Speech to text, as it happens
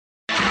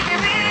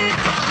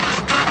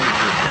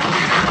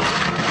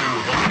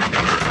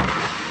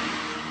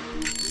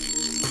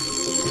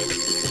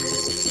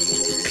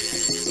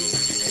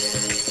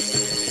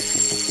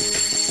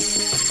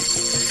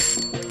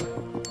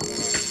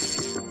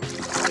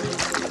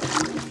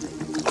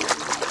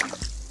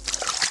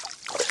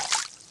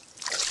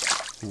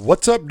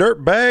What's up,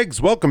 dirt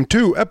bags? Welcome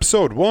to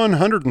episode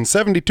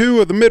 172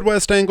 of the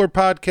Midwest Angler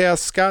Podcast.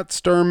 Scott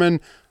Sturman,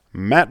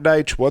 Matt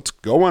Deitch, what's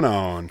going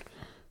on?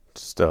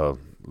 Just a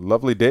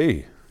lovely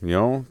day,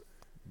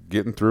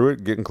 getting through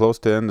it, getting close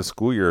to end of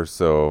school year,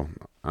 so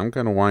I'm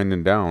kind of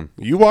winding down.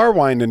 You are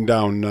winding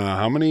down.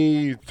 How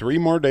many? 3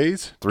 more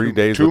days? 3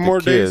 days Two with more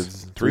the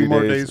kids. days? 3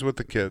 more days with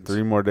the kids.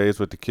 3 more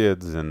days with the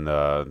kids, and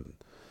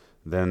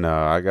then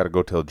I got to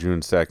go till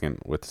June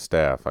 2nd with the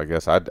staff. I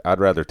guess I'd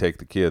rather take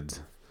the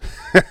kids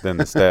than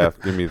the staff.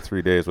 Give me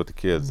 3 days with the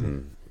kids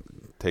and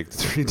take the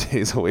 3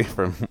 days away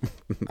from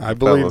I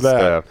believe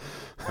that.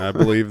 staff. I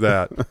believe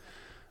that.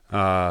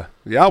 How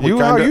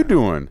you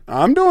doing?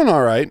 I'm doing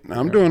all right.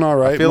 Doing all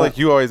right. I feel like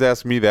you always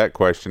ask me that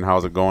question,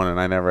 how's it going,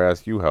 and I never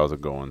ask you how's it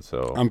going.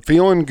 So I'm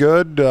feeling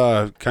good.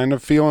 Kind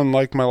of feeling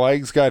like my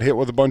legs got hit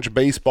with a bunch of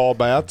baseball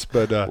bats,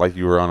 but like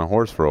you were on a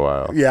horse for a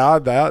while. Yeah,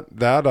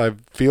 that I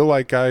feel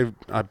like I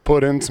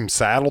put in some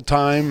saddle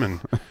time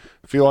and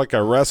feel like I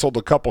wrestled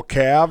a couple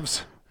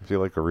calves. I feel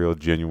like a real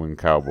genuine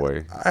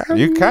cowboy.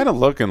 You kind of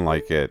looking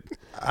like it.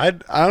 I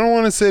don't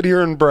want to sit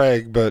here and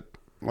brag, but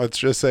let's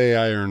just say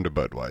I earned a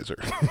Budweiser.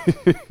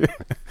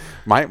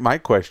 My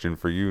question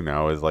for you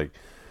now is like,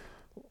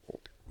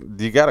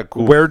 you got a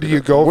cool. Where do you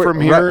go from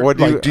here?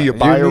 Do you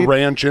buy a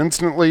ranch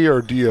instantly,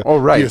 or do you? Oh,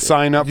 right. Do you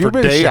sign up You've for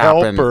been day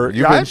shopping. help? Or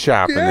You've been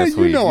shopping this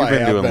week. You've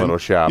been doing little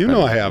shopping. You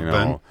know I have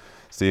been.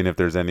 Seeing if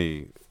there's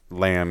any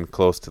land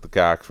close to the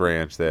Cox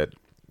Ranch that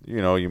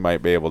you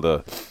might be able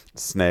to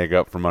snag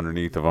up from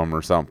underneath of them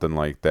or something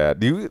like that.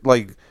 Do you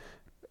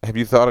have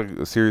you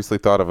seriously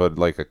thought of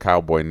a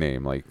cowboy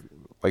name? Like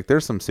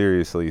there's some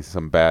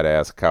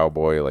badass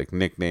cowboy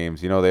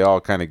nicknames. They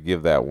all kind of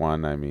give that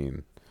one. I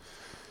mean,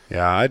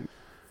 yeah,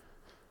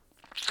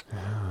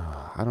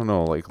 I don't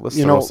know. Let's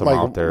throw some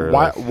out there.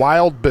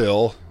 Wild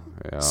Bill,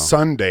 yeah.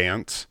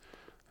 Sundance,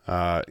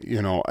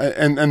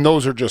 and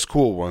those are just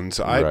cool ones.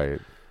 Right.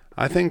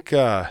 I think.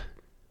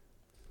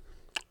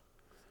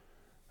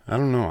 I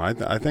don't know.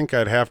 I think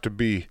I'd have to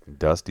be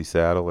Dusty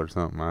Saddle or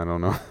something. I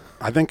don't know.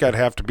 I think I'd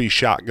have to be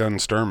Shotgun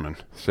Sturman.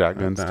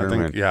 Shotgun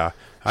Sturman. Yeah.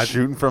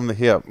 Shooting from the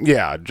hip.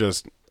 Yeah,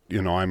 just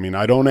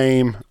I don't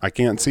aim. I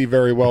can't see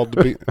very well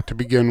to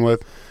begin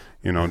with.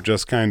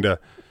 Just kind of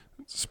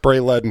spray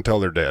lead until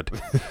they're dead.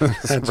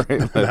 Spray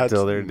lead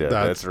until they're dead.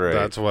 That's right.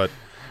 That's what.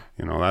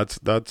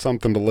 That's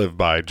something to live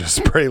by. Just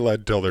spray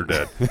lead till they're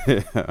dead.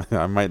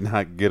 I might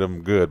not get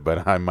them good,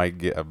 but I'm going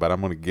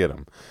to get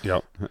them.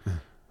 Yep.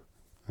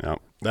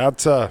 Yep.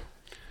 That's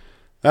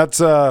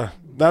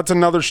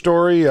another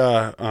story.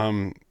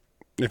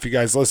 If you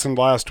guys listened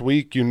last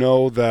week, you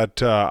know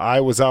that I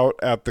was out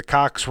at the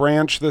Cox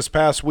Ranch this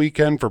past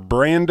weekend for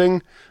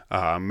branding.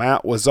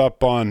 Matt was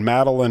up on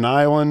Madeline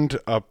Island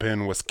up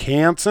in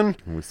Wisconsin.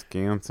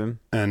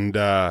 And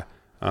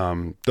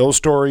those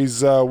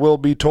stories will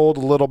be told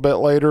a little bit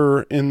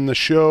later in the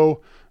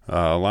show.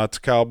 Lots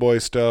of cowboy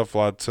stuff,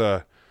 lots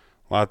of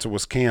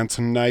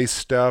Wisconsin nice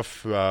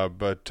stuff.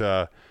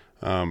 But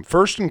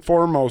first and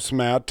foremost,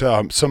 Matt,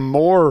 some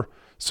more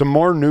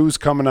news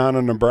coming on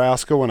in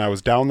Nebraska. When I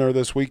was down there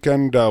this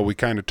weekend, we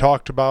kind of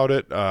talked about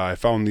it. I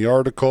found the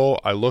article.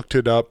 I looked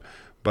it up.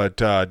 But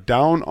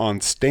down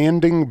on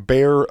Standing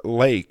Bear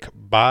Lake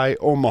by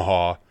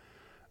Omaha,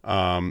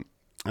 and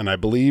I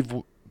believe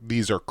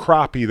these are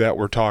crappie that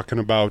we're talking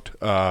about,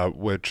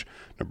 which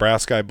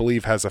Nebraska, I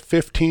believe, has a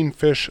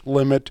 15-fish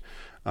limit.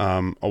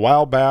 A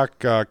while back,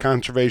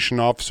 conservation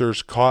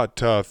officers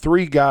caught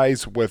 3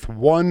 guys with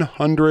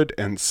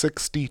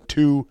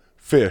 162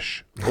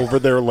 fish over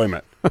their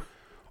limit.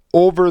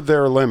 Over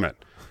their limit.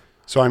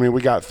 So,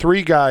 we got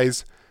 3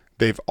 guys.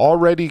 They've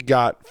already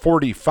got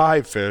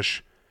 45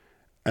 fish,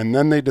 and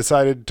then they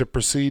decided to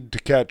proceed to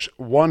catch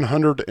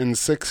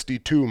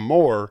 162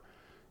 more.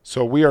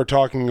 So we are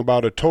talking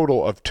about a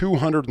total of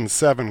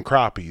 207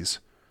 crappies.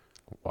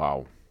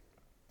 Wow.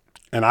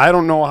 And I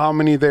don't know how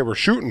many they were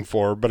shooting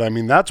for, but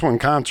that's when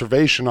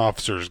conservation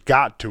officers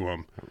got to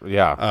them.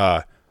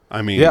 Yeah.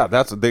 Yeah,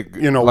 that's they.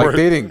 They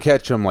didn't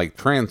catch them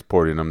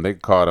transporting them; they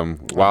caught them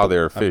while they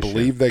were fishing. I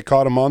believe they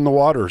caught them on the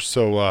water.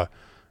 So,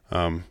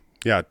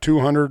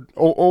 200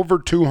 over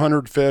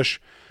 200 fish.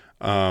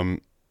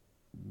 The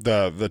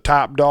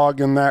top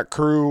dog in that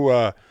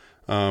crew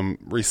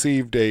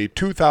received a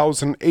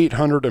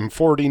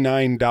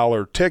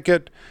 $2,849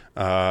 ticket.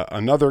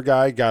 Another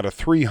guy got a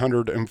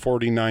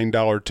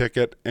 $349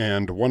 ticket,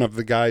 and one of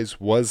the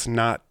guys was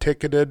not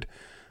ticketed.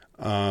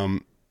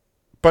 But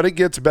it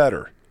gets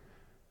better.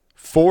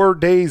 4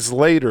 days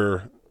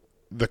later,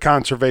 the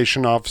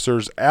conservation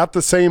officers at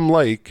the same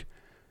lake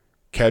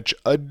catch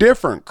a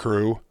different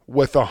crew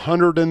with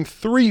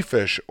 103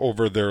 fish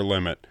over their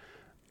limit.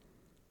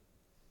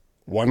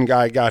 One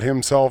guy got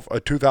himself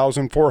a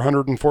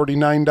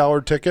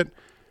 $2,449 ticket.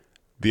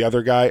 The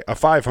other guy a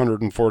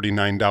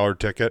 $549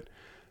 ticket.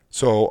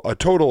 So a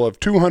total of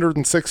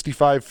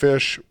 265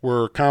 fish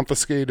were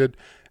confiscated,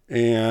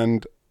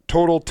 and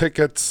total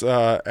tickets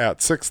at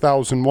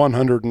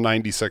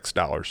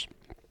 $6,196.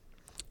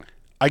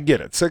 I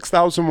get it.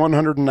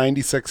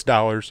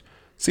 $6,196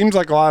 seems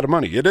like a lot of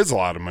money. It is a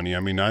lot of money. I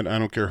mean, I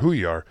don't care who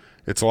you are.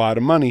 It's a lot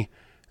of money.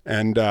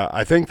 And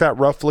I think that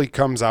roughly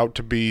comes out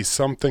to be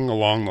something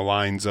along the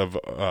lines of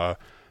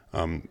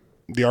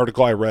the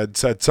article I read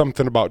said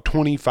something about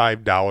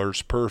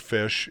 $25 per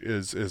fish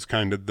is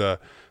kind of the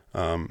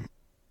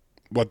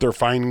what they're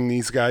finding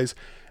these guys.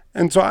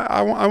 And so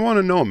I want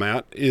to know,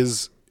 Matt,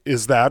 is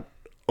that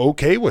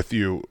okay with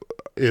you?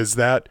 Is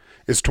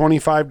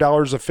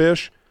 $25 a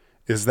fish?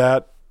 Is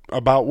that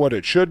about what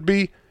it should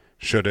be?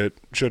 Should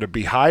it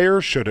be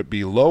higher? Should it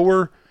be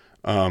lower?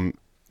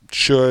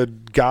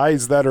 Should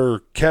guys that are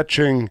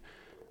catching,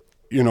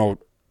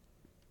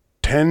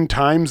 10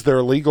 times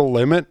their legal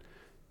limit,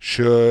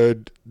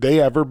 should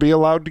they ever be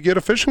allowed to get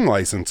a fishing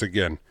license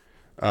again?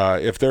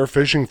 If they're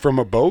fishing from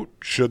a boat,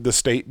 should the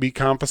state be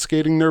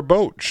confiscating their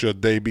boat?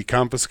 Should they be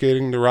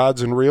confiscating the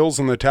rods and reels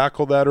and the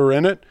tackle that are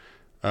in it?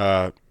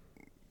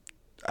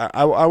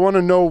 I want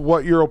to know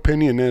what your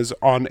opinion is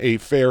on a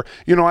fair.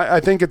 I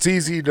think it's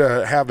easy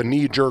to have a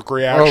knee-jerk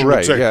reaction. Oh, right.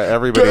 And say, Yeah,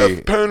 everybody.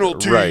 Death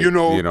penalty, right,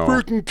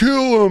 freaking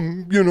kill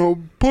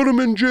him, put him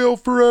in jail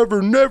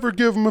forever, never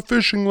give him a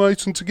fishing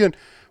license again.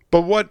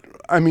 But what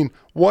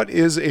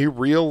is a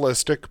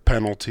realistic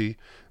penalty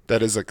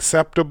that is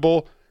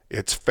acceptable?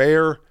 It's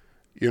fair.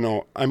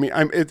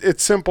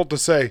 It's simple to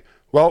say,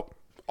 well,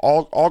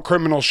 all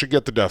criminals should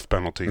get the death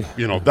penalty.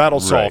 That'll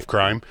solve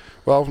crime.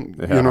 Well,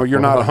 you're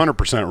not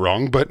 100%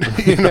 wrong, but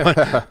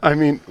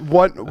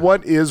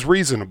what is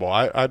reasonable?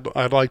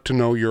 I'd like to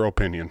know your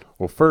opinion.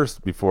 Well,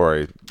 first, before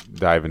I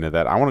dive into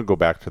that, I want to go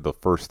back to the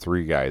first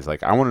three guys.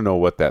 Like, I want to know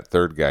what that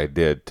third guy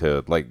did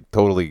to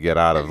totally get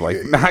out of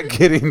not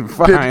getting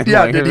fined.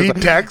 Did he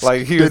text?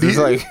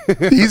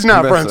 He's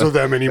not friends with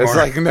them anymore. It's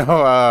like,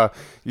 no,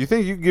 you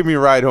think you can give me a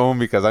ride home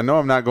because I know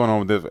I'm not going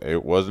home with this.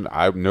 It wasn't.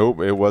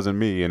 Nope, it wasn't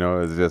me.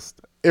 It's just.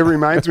 It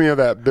reminds me of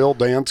that Bill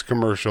Dance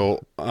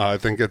commercial. I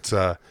think it's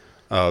the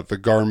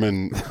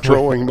Garmin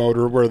trolling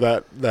motor where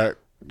that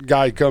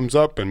guy comes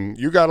up and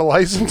you got a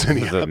license and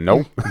he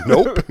nope,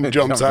 and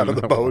jumps out of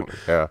the boat.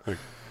 Yeah.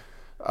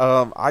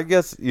 I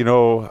guess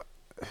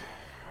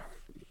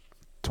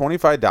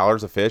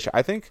 $25 a fish.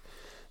 I think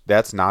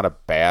that's not a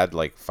bad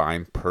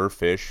fine per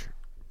fish,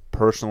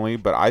 personally.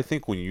 But I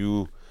think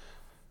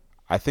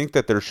I think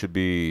that there should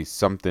be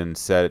something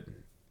set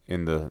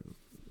in the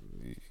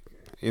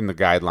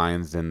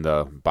guidelines, in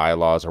the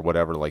bylaws or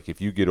whatever. Like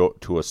if you get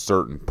to a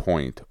certain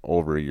point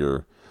over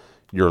your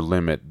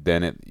limit,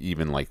 then it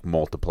even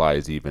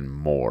multiplies even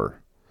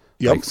more.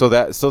 Yep. So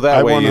that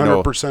I way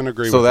 100%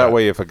 agree. So with that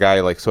way, if a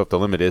guy if the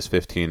limit is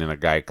 15 and a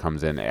guy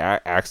comes in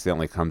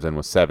accidentally comes in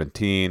with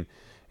 17,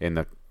 and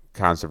the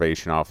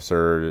conservation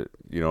officer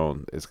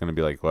is going to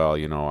be like, well,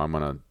 I'm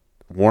going to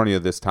warn you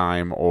this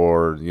time,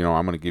 or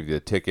I'm going to give you a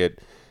ticket,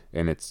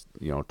 and it's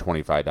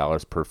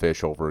 $25 per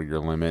fish over your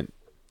limit.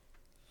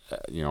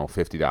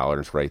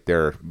 $50 right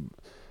there.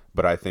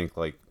 But I think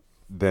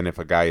then if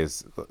a guy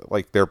is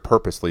they're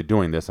purposely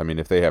doing this,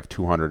 if they have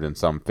 200 and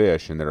some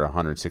fish and they're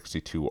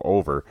 162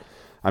 over,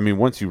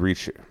 once you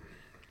reach,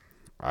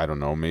 I don't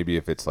know, maybe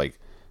if it's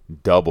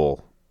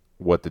double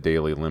what the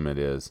daily limit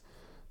is,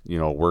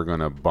 we're going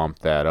to bump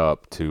that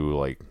up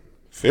to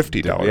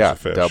 $50 a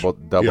fish.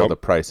 double the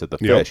price of the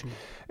fish.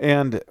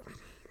 And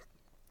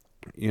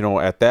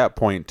at that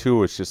point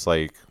too, it's just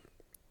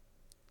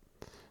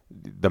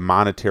the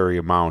monetary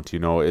amount,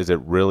 does it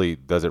really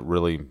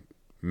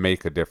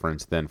make a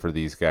difference then for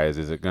these guys?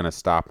 Is it going to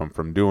stop them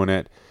from doing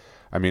it?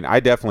 I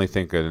definitely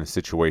think in a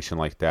situation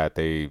like that,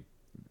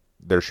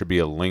 there should be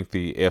a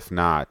lengthy, if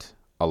not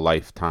a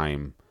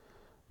lifetime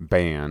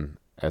ban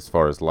as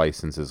far as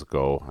licenses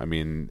go.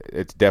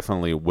 It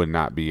definitely would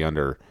not be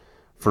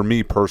for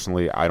me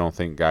personally, I don't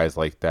think guys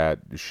like that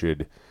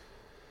should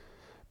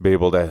be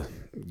able to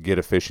get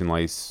a fishing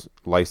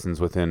license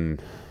within,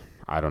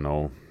 I don't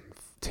know,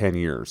 10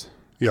 years.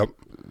 Yep.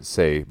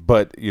 Say,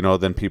 but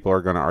then people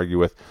are going to argue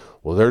with,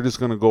 well, they're just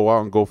going to go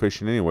out and go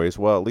fishing anyways.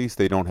 Well, at least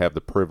they don't have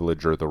the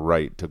privilege or the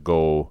right to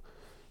go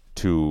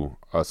to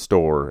a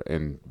store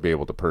and be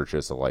able to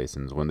purchase a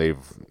license when they've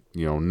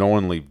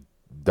knowingly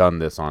done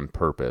this on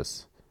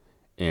purpose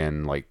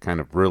and kind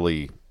of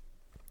really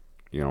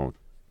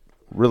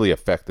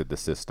affected the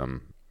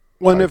system.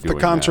 When if the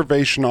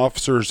conservation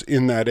officers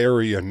in that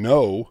area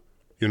know,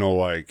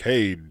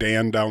 hey,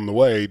 Dan down the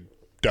way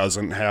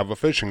doesn't have a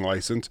fishing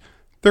license,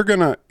 they're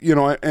gonna,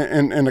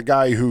 and a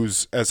guy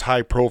who's as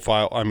high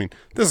profile,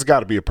 this has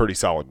got to be a pretty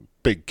solid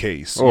big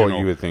case.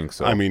 You would think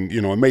so. It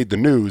made the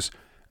news.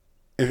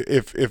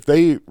 If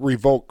they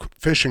revoke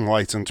fishing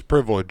license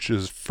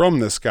privileges from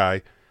this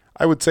guy,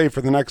 I would say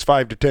for the next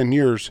 5 to 10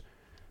 years,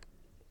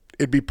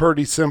 it'd be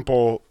pretty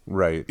simple.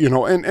 Right.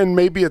 And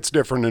maybe it's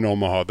different in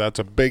Omaha. That's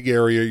a big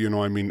area,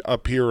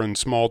 up here in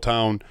small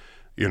town,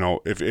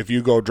 if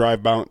you go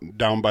drive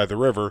down by the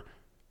river,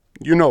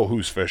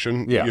 who's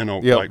fishing. Yeah.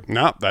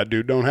 That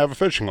dude don't have a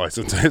fishing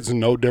license. It's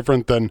no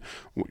different than,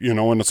 in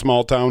a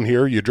small town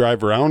here, you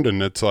drive around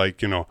and it's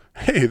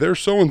hey, there's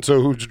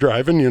so-and-so who's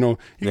driving, you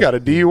got a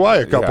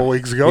DUI a couple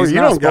weeks ago. He's you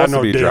not don't got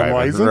no damn driving,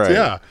 license. right.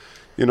 Yeah.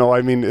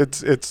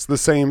 It's the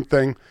same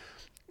thing.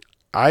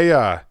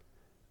 I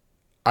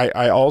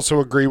also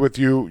agree with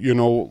you. You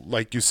know,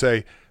 like you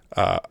say,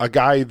 a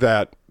guy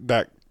that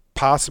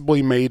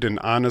possibly made an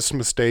honest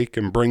mistake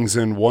and brings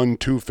in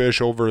 1-2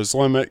 fish over his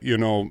limit, you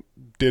know,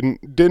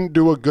 didn't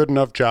do a good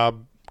enough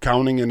job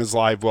counting in his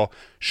live well,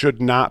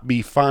 should not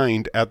be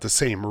fined at the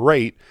same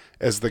rate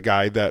as the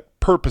guy that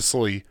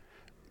purposely,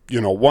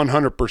 you know,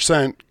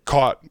 100%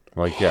 caught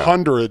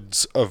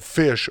hundreds of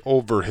fish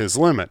over his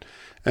limit.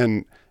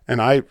 And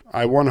I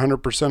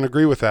 100%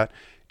 agree with that.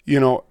 You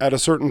know, at a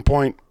certain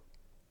point,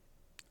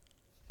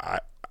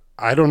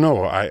 I don't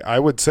know. I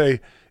would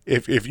say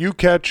if you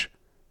catch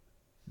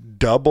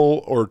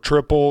double or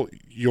triple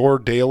your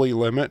daily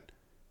limit,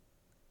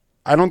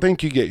 I don't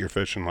think you get your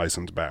fishing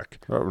license back.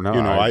 Oh, no,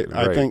 you know,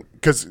 I think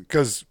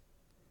because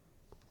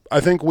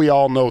I think we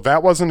all know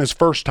that wasn't his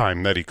first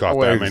time that he caught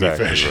that many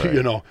fish. Right.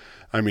 You know,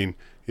 I mean,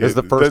 it's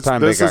the first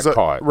time they got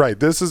caught. Right.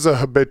 This is a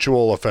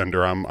habitual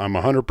offender. I'm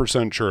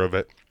 100% sure of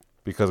it.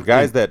 Because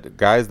guys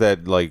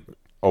that like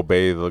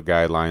obey the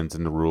guidelines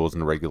and the rules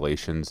and the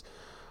regulations,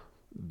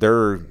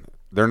 they're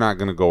not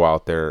going to go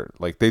out there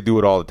like they do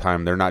it all the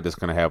time. They're not just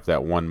going to have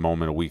that one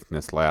moment of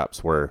weakness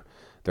lapse where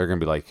they're going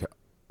to be like,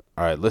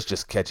 all right, let's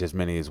just catch as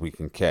many as we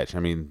can catch. I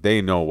mean,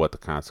 they know what the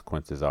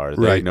consequences are.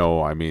 They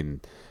know, I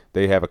mean,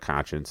 they have a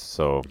conscience.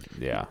 So,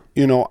 yeah.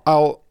 You know,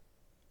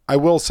 I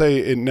will say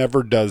it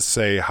never does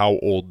say how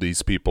old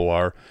these people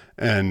are.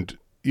 And,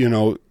 you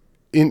know,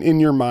 in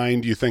your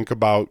mind, you think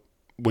about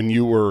when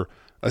you were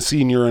a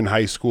senior in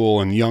high school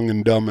and young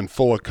and dumb and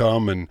full of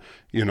cum and,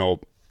 you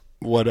know,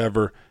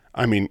 whatever.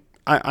 I mean,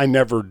 I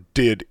never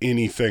did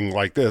anything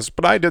like this,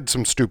 but I did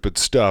some stupid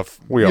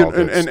stuff. We all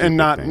did and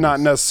not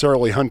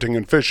necessarily hunting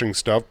and fishing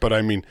stuff, but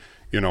I mean,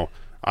 you know,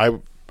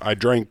 I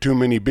drank too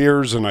many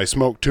beers and I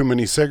smoked too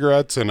many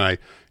cigarettes and I,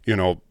 you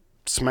know,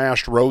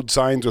 smashed road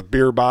signs with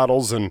beer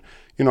bottles and,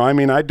 you know, I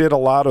mean, I did a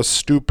lot of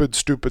stupid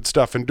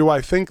stuff. And do I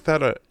think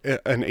that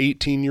an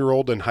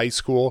 18-year-old in high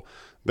school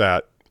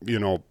that, you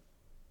know,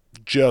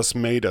 just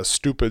made a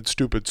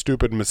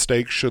stupid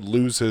mistake should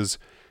lose his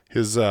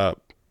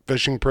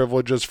fishing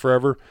privileges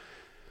forever?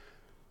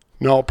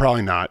 No,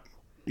 probably not.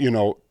 You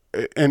know,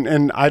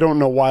 and I don't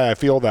know why I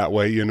feel that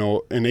way. You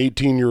know, an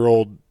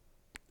 18-year-old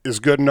is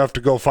good enough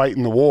to go fight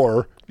in the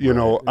war. You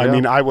know, yeah. I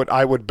mean,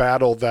 I would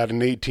battle that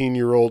an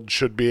 18-year-old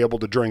should be able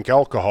to drink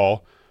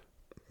alcohol,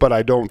 but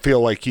I don't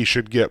feel like he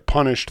should get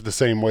punished the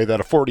same way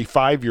that a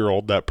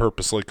 45-year-old that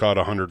purposely caught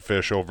 100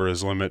 fish over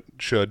his limit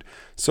should.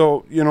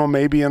 So, you know,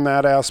 maybe in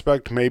that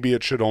aspect, maybe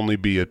it should only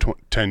be a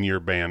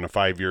 10-year ban, a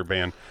 5-year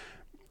ban.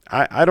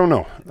 I don't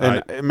know.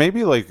 And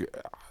maybe like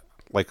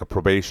a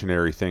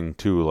probationary thing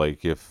too.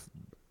 Like if,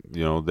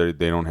 you know, they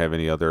don't have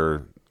any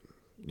other,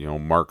 you know,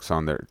 marks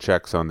on their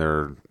checks on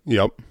their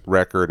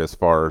record as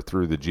far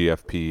through the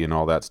GFP and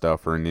all that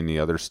stuff, or in any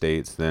other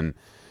states, then,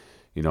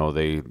 you know,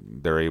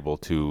 they're able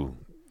to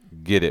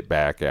get it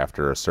back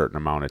after a certain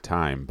amount of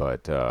time.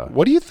 But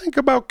what do you think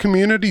about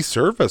community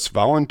service,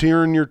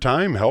 volunteering your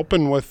time,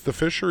 helping with the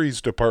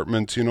fisheries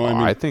departments? You know, I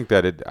mean, I think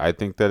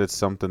that it's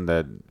something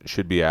that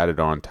should be added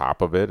on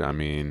top of it. I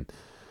mean,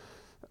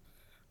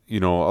 you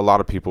know, a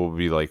lot of people will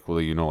be like,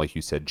 well, you know, like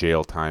you said,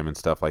 jail time and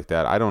stuff like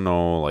that. I don't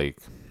know, like,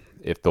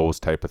 if those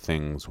type of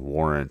things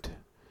warrant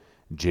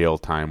jail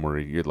time where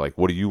you're like,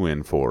 what are you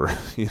in for?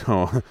 You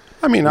know,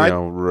 I mean,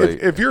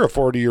 if you're a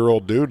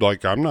 40-year-old dude,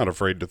 like, I'm not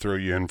afraid to throw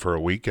you in for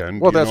a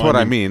weekend. Well, that's what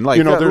I mean. Like,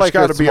 you know, there's like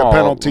got to be a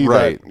penalty,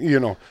 right? That, you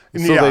know,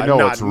 so they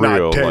know it's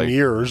real. Not 10 like,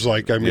 years.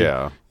 Like, I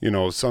mean, you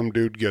know, some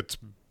dude gets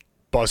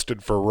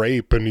busted for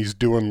rape and he's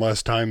doing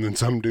less time than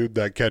some dude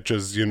that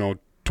catches, you know,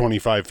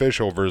 25 fish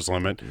over his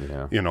limit.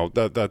 Yeah. You know,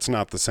 that's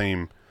not the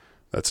same.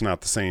 That's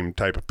not the same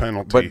type of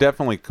penalty. But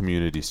definitely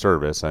community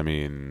service. I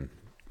mean,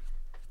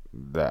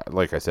 that,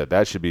 like I said,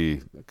 that should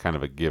be kind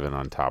of a given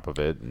on top of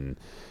it. And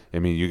I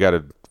mean, you got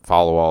to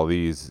follow all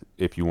these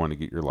if you want to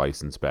get your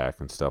license back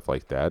and stuff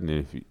like that.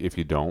 And if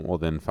you don't, well,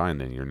 then fine.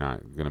 Then you're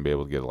not going to be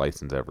able to get a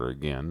license ever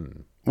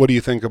again. What do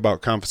you think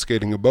about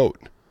confiscating a boat?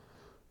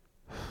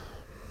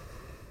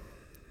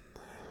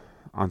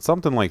 On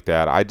something like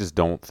that, I just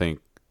don't think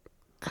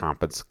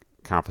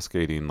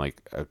confiscating like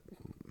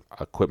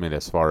equipment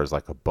as far as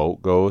like a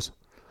boat goes,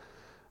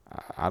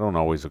 I don't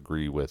always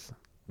agree with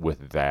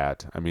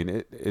that. I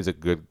mean, is it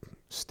good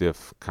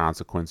stiff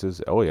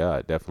consequences? Oh yeah,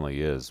 it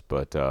definitely is.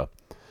 But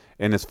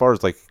and as far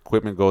as like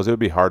equipment goes, it would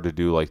be hard to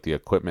do like the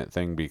equipment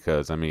thing,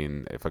 because I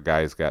mean, if a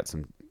guy's got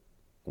some,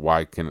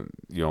 why can,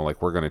 you know,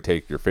 like, we're going to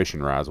take your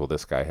fishing rods. Well,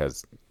 this guy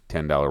has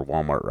 $10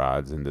 Walmart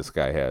rods and this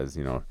guy has,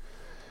 you know,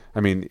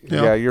 I mean,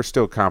 yeah, you're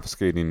still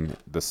confiscating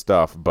the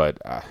stuff, but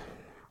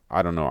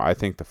I don't know. I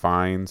think the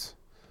fines,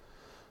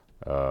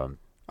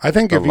 I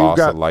think if you've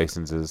got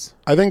licenses,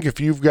 I think if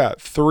you've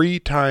got 3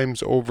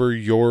 times over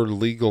your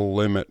legal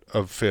limit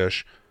of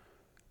fish,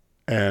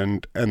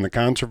 and the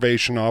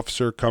conservation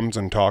officer comes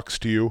and talks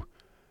to you,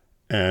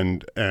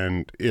 and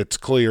it's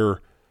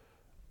clear,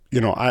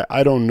 you know,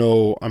 I don't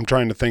know. I'm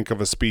trying to think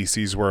of a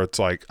species where it's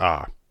like,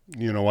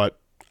 you know what,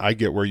 I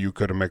get where you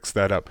could have mixed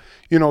that up.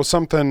 You know,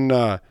 something.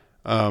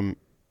 I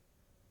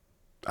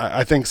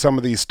think some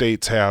of these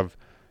states have,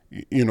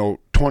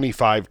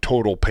 25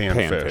 total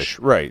panfish.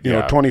 Right.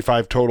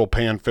 25 total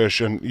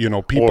panfish, and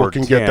people Or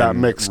can get that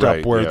 10, mixed right,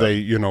 up where yeah.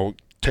 they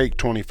take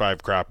 25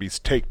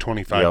 crappies, take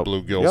 25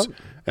 bluegills, Yep.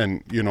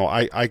 and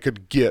I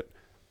could get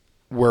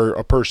where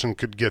a person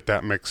could get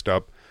that mixed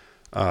up.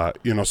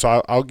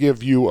 So I'll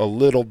give you a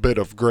little bit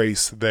of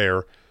grace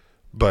there,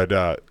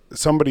 but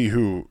somebody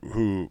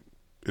who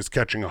is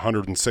catching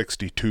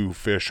 162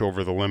 fish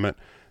over the limit,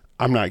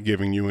 I'm not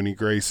giving you any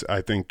grace.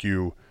 I think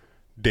you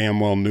damn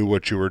well knew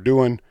what you were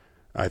doing.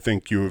 I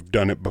think you've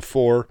done it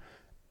before,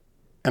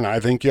 and I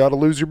think you ought to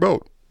lose your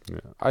boat.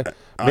 Yeah.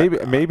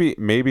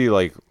 Maybe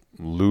like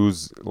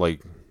lose,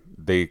 like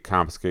they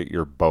confiscate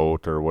your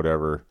boat or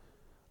whatever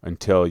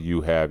until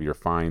you have your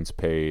fines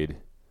paid,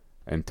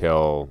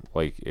 until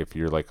like if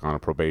you're like on a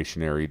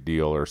probationary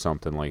deal or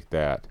something like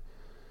that.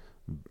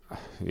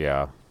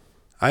 Yeah.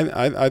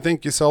 I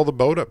think you sell the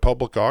boat at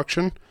public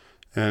auction,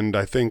 and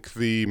I think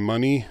the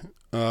money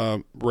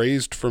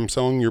raised from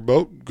selling your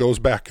boat goes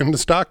back into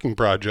stocking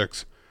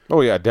projects. Oh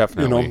yeah,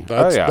 definitely.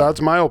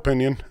 That's my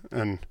opinion,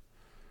 and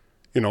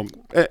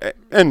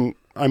and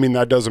I mean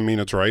that doesn't mean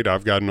it's right.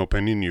 I've got an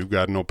opinion, you've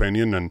got an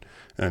opinion,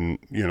 and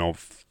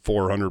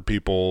 400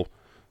 people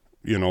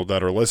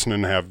that are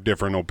listening have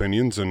different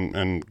opinions,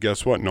 and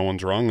guess what? No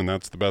one's wrong, and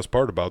that's the best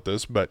part about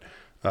this. But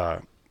I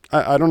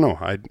don't know.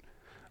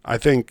 I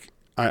think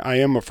I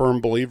am a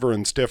firm believer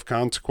in stiff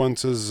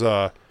consequences.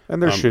 And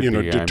there should be.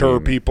 Deter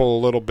people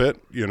a little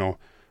bit.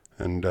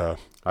 And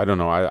I don't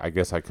know. I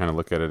guess I kind of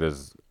look at it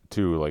as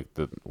too, like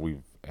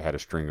we've had a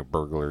string of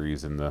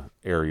burglaries in the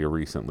area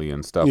recently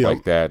and stuff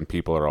like that, and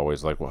people are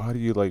always like, well, how do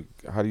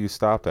you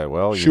stop that?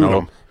 Well, shoot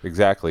 'em.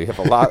 Exactly. If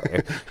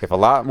a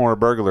lot more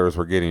burglars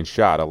were getting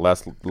shot, a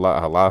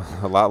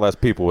lot less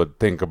people would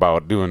think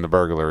about doing the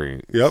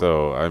burglary. Yep.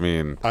 So I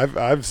mean,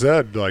 I've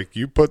said, like,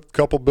 you put a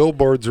couple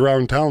billboards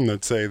around town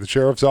that say the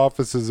sheriff's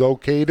office has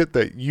okayed it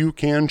that you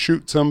can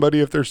shoot somebody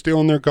if they're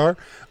stealing their car,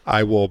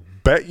 I will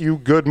bet you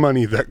good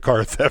money that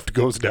car theft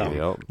goes down.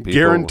 People,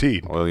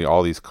 guaranteed.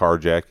 All these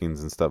carjackings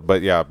and stuff.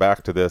 But yeah,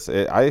 back to this.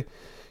 I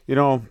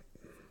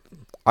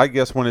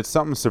guess when it's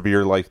something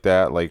severe like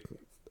that, like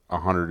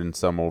 100 and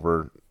some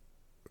over,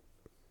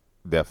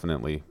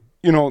 definitely.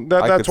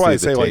 That's why I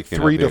say like taking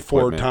of 3 the to 4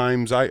 equipment.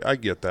 times. I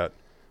get that.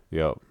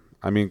 Yep.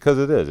 I mean, because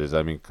it is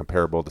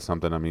comparable to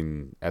something. I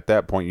mean, at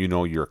that point,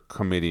 you're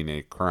committing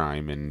a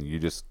crime, and you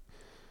just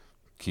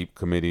keep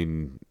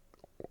committing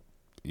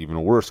even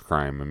a worse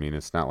crime. I mean,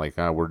 it's not like,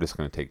 we're just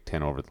going to take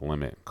 10 over the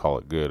limit and call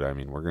it good. I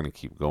mean, we're going to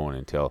keep going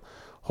until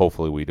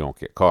hopefully we don't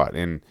get caught.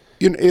 And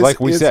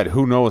like we said,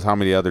 who knows how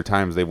many other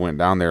times they went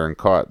down there and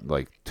caught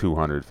like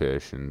 200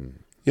 fish.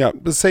 And yeah,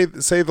 but say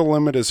the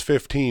limit is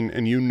 15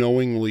 and you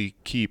knowingly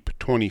keep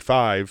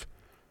 25,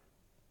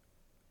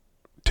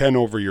 10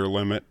 over your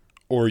limit,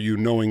 or you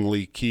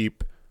knowingly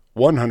keep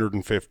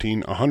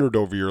 115, 100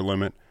 over your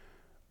limit.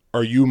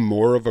 Are you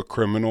more of a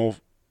criminal?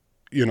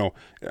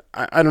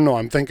 I don't know.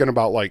 I'm thinking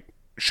about like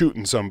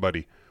shooting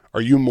somebody.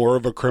 Are you more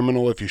of a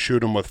criminal if you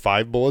shoot them with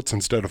 5 bullets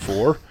instead of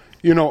 4?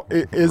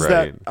 Is Right.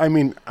 that, I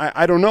mean,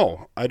 I don't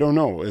know. I don't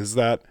know. Is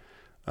that,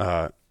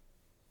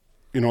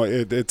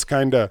 it's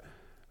kind of,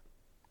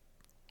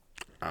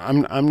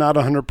 I'm not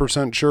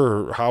 100%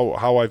 sure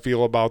how I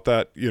feel about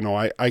that.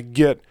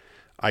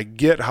 I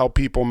get how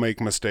people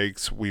make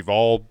mistakes. We've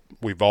all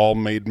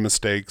made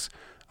mistakes.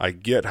 I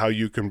get how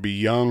you can be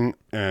young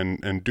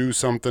and do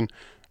something.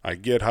 I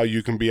get how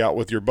you can be out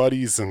with your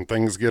buddies and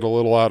things get a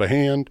little out of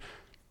hand.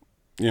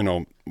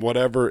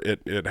 Whatever,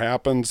 it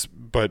happens,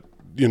 but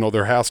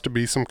there has to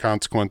be some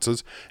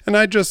consequences. And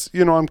I just,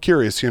 I'm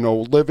curious,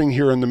 living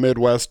here in the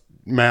Midwest,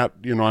 Matt,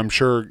 I'm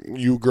sure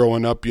you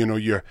growing up,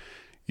 you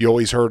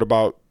always heard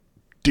about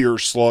deer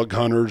slug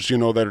hunters,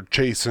 that are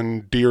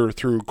chasing deer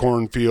through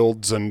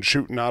cornfields and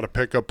shooting out of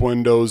pickup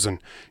windows. And,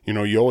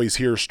 you always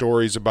hear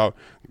stories about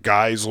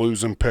guys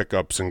losing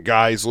pickups and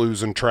guys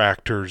losing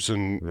tractors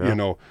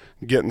and,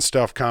 getting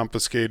stuff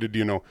confiscated,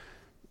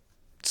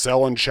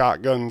 selling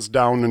shotguns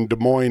down in Des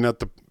Moines at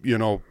the,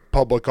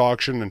 public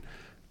auction. And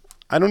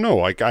I don't know,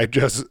 like I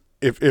just,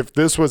 if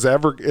there was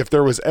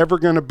ever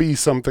going to be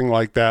something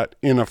like that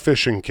in a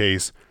fishing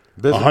case,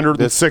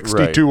 162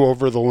 right.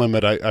 over the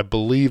limit, I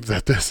believe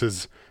that this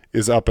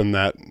is up in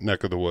that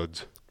neck of the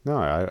woods. No,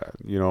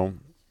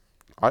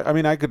 I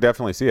mean, I could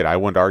definitely see it. I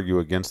wouldn't argue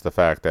against the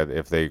fact that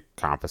if they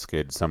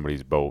confiscated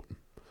somebody's boat.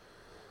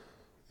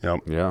 Yep.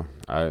 Yeah.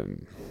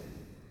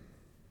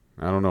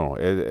 I don't know.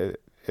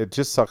 It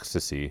just sucks to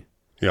see.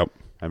 Yep.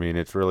 I mean,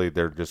 it's really,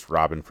 they're just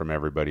robbing from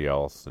everybody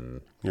else.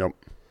 And yep.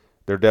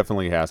 There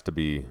definitely has to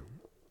be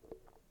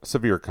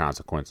severe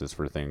consequences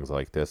for things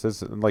like this.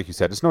 It's, like you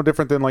said, it's no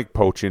different than like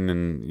poaching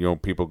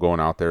and, people going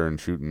out there and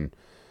shooting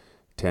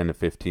 10 to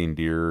 15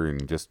 deer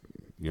and just,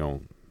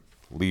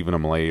 leaving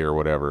them lay or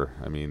whatever.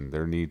 I mean,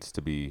 there needs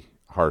to be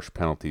harsh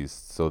penalties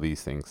so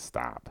these things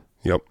stop.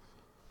 Yep.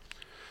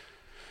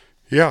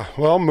 Yeah,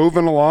 well,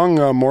 moving along,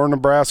 more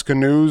Nebraska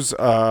news.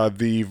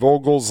 The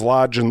Vogel's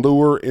Lodge and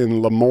Lure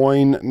in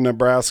Lemoyne,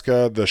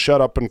 Nebraska. The Shut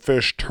Up and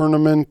Fish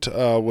tournament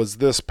was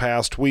this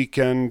past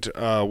weekend,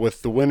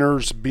 with the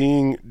winners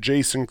being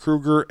Jason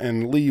Kruger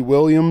and Lee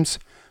Williams.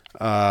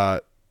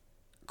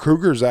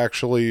 Kruger's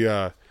actually,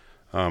 I've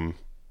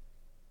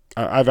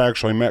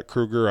actually met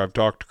Kruger. I've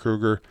talked to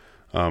Kruger.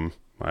 I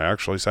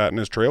actually sat in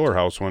his trailer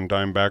house one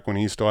time back when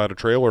he still had a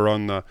trailer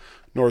on the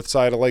north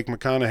side of Lake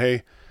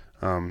McConaughey.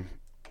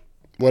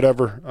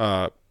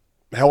 Whatever,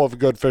 hell of a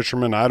good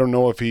fisherman. I don't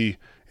know if he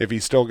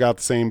still got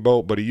the same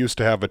boat, but he used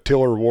to have a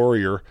tiller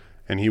Warrior,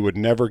 and he would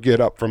never get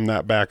up from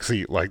that back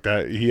seat like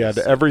that. He had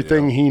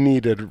everything he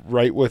needed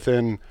right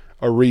within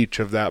a reach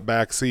of that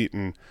back seat,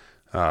 and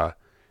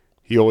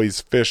he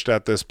always fished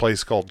at this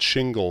place called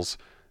Shingles,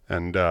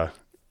 and at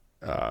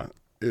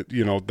Lake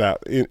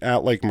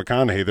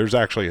McConaughey, there's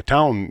actually a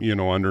town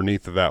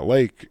underneath of that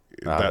lake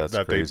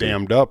that they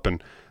dammed up,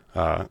 and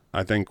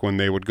I think when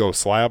they would go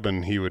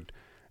slabbing, he would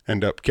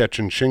end up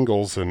catching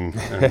shingles and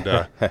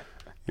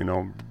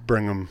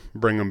bring them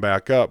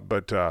back up.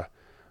 But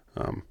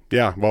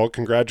yeah, well,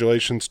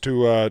 congratulations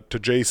to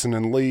Jason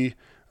and Lee.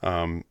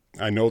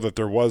 I know that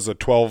there was a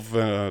 12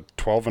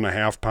 and a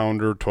half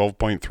pounder,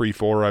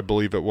 12.34, I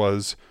believe it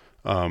was,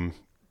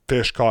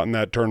 fish caught in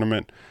that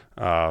tournament.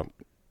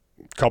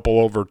 Couple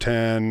over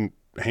 10,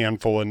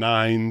 handful of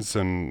 9s,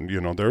 and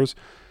there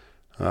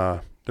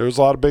was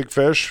a lot of big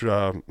fish.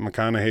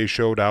 McConaughey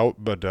showed out,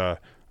 but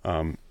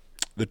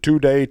the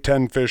 2-day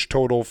 10 fish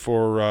total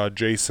for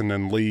Jason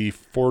and Lee,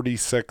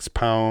 46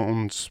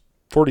 pounds,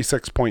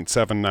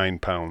 46.79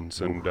 pounds,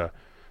 and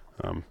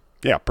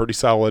yeah, pretty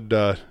solid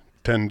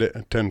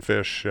 10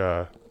 fish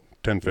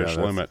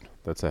limit.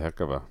 That's a heck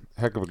of a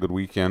good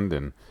weekend,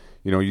 and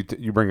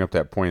you bring up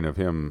that point of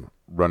him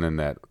running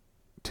that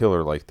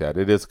tiller like that.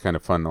 It is kind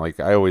of fun. Like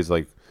I always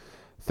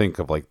think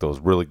of those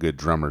really good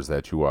drummers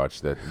that you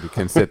watch that you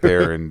can sit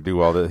there and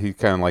do all that. He's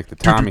kind of like the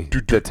Tommy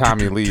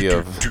Lee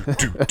of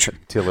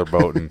tiller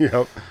boating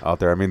out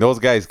there. I mean, those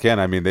guys can.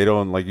 I mean, they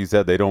don't, like you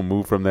said, they don't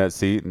move from that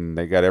seat, and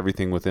they got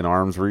everything within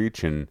arm's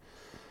reach, and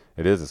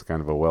it's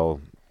kind of a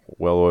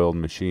well-oiled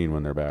machine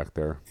when they're back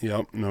there.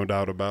 Yep, no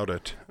doubt about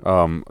it.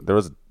 There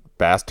was a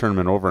bass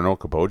tournament over in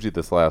Okoboji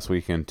this last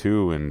weekend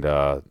too, and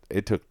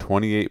it took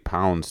 28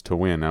 pounds to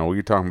win. Now we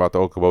were talking about the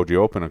Okoboji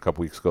Open a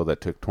couple weeks ago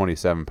that took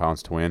 27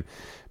 pounds to win.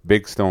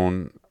 Big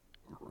Stone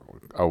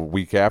a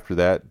week after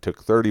that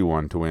took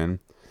 31 to win.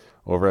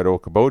 Over at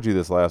Okoboji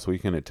this last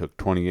weekend, it took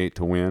 28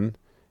 to win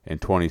and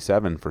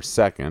 27 for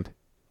second.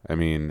 I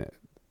mean,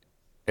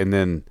 and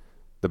then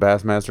the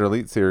Bassmaster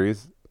Elite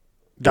Series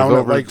down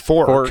at Lake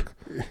Fork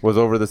was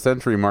over the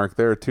century mark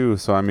there too.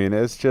 So I mean,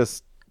 it's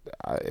just.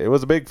 It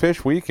was a big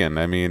fish weekend.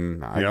 I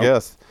mean, I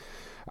guess.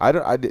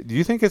 Do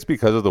you think it's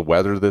because of the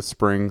weather this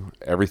spring?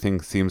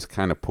 Everything seems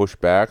kind of pushed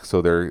back,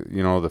 so they're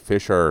the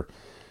fish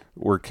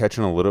we're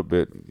catching a little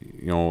bit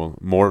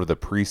more of the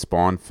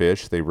pre-spawn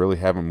fish. They really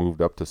haven't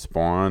moved up to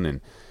spawn, and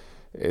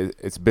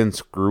it's been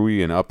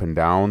screwy and up and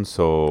down.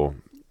 So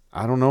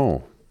I don't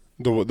know.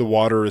 The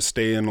water is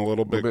staying a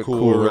little bit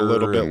cooler a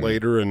little bit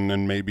later, and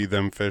then maybe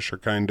them fish are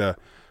kind of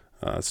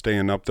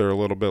staying up there a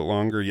little bit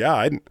longer.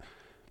 Yeah,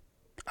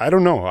 I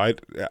don't know.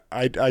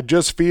 I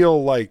just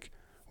feel like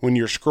when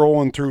you're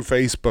scrolling through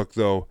Facebook,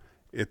 though,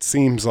 it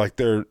seems like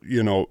they're,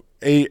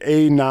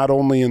 A, not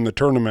only in the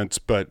tournaments,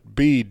 but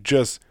B,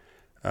 just,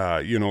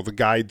 the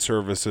guide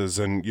services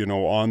and,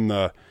 on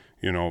the,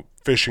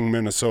 Fishing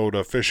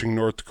Minnesota, Fishing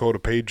North Dakota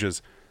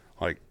pages,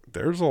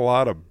 there's a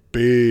lot of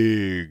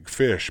big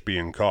fish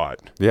being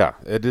caught. Yeah,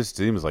 it just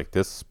seems like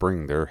this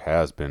spring there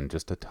has been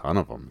just a ton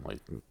of them,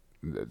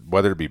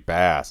 whether it be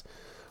bass,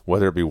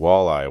 whether it be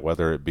walleye,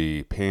 whether it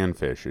be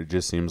panfish, it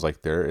just seems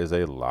like there is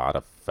a lot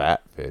of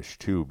fat fish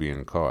too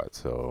being caught.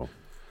 So,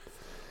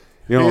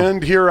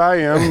 and here I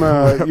am.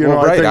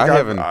 Right.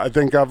 I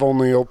think I've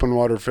only open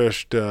water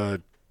fished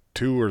 2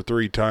 or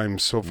 3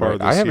 times so far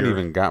this year. I haven't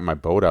even got my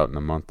boat out in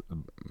the month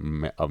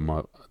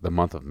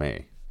of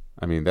May.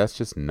 I mean, that's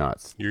just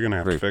nuts. You're gonna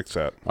have to fix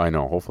that. I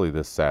know. Hopefully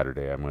this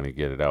Saturday I'm going to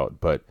get it out.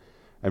 But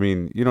I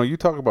mean, you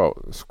talk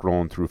about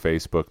scrolling through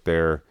Facebook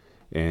there.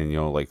 And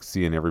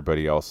seeing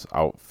everybody else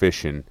out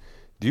fishing,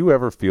 do you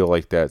ever feel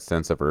like that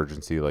sense of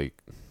urgency, like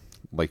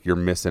you're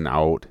missing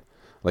out,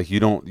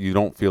 you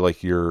don't feel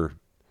like you're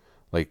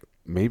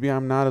maybe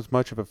I'm not as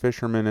much of a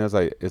fisherman as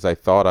I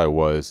thought I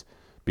was,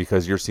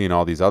 because you're seeing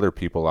all these other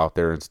people out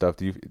there and stuff.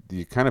 Do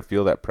you kind of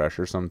feel that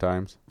pressure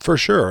sometimes? For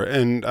sure,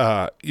 and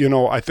I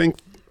think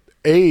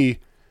they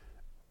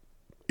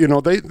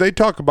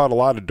talk about a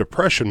lot of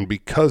depression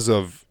because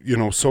of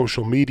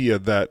social media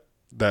that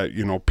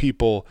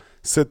people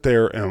sit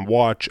there and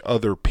watch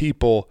other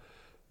people,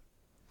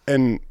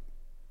 and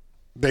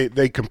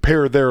they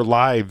compare their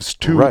lives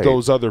to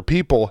those other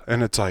people,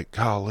 and it's like,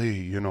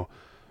 golly,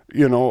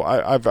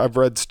 I've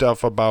read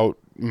stuff about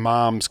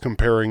moms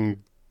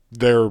comparing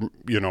their I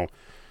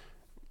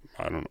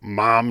don't know,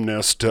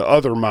 momness to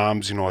other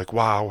moms,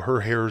 wow,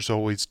 her hair's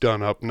always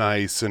done up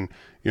nice, and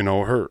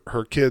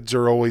her kids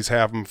are always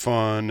having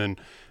fun,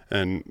 and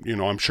and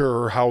I'm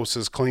sure her house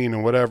is clean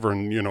and whatever,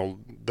 and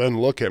then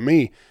look at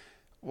me.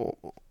 Well,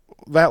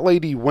 that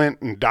lady went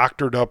and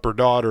doctored up her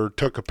daughter,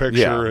 took a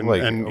picture, and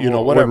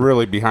whatever. When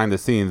really behind the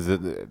scenes,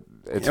 it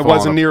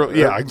wasn't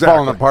nearly exactly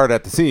falling apart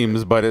at the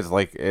seams, but it's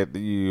like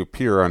you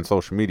appear on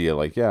social media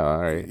like, yeah,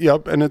 all right.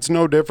 Yep, and it's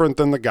no different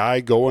than the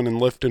guy going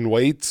and lifting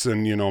weights,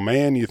 and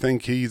man, you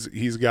think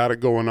he's got it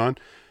going on.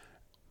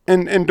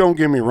 And don't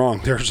get me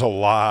wrong, there's a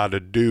lot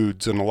of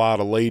dudes and a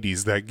lot of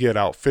ladies that get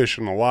out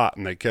fishing a lot,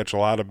 and they catch a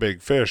lot of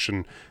big fish,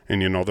 and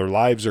their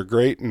lives are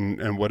great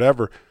and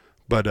whatever.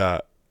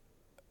 But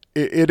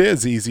it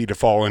is easy to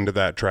fall into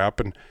that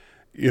trap, and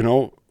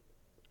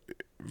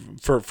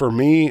for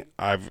me,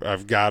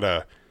 I've got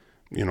a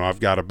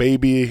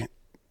baby,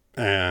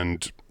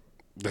 and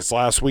this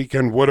last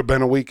weekend would have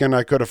been a weekend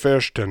I could have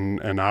fished,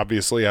 and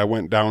obviously I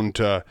went down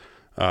to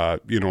a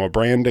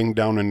branding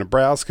down in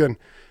Nebraska. And,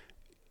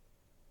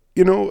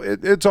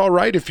 it's all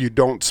right if you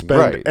don't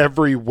spend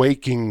every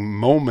waking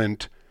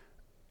moment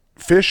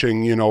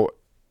fishing.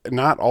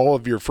 Not all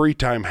of your free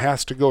time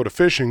has to go to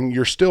fishing.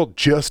 You're still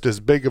just as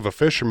big of a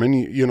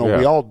fisherman.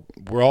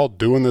 We're all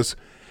doing this.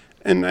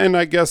 And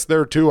I guess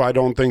there too, I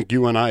don't think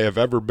you and I have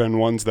ever been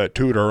ones that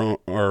toot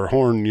our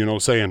horn,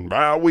 saying,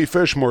 we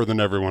fish more than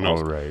everyone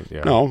else. Oh, right,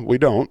 yeah. No, we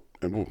don't.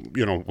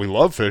 We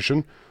love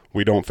fishing.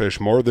 We don't fish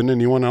more than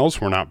anyone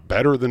else. We're not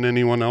better than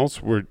anyone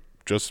else. We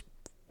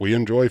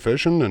enjoy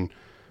fishing, and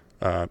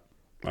I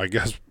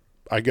guess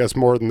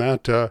more than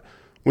that,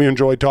 we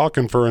enjoy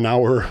talking for an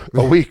hour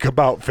a week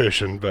about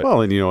fishing. But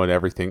well, and and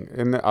everything,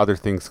 and the other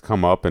things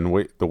come up, and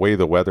the way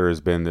the weather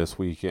has been this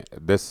weekend,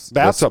 that's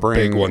a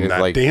big one.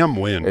 That damn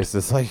wind. It's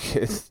just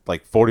it's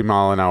like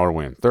 40-mile-an-hour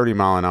wind,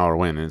 30-mile-an-hour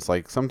wind, and it's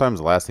like sometimes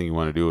the last thing you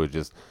want to do is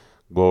just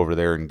go over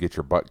there and get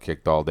your butt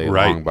kicked all day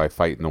long by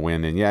fighting the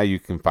wind. And yeah, you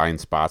can find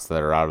spots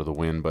that are out of the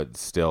wind, but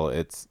still,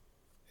 it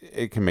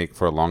can make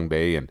for a long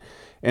day.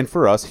 And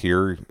for us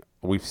here,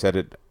 we've said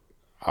it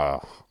a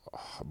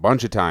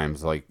bunch of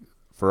times, like,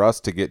 for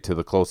us to get to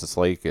the closest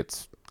lake,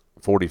 it's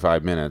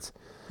 45 minutes.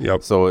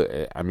 Yep.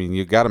 So, I mean,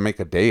 you got to make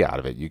a day out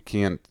of it. You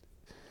can't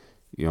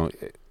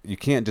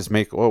just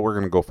make, we're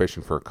going to go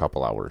fishing for a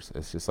couple hours.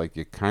 It's just like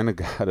you kind of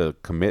got to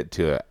commit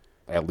to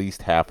at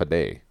least half a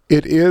day.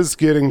 It is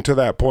getting to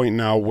that point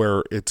now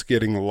where it's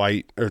getting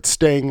light, or it's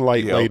staying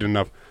light late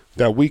enough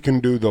that we can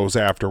do those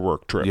after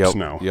work trips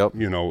now. Yep.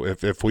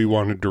 If we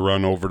wanted to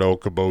run over to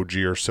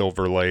Okoboji or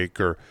Silver Lake,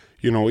 or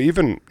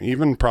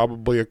even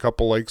probably a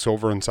couple lakes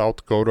over in South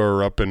Dakota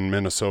or up in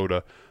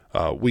Minnesota,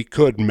 we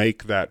could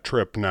make that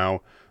trip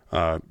now.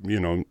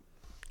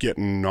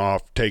 Taking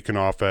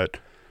off at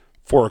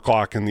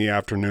 4:00 in the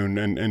afternoon,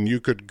 and you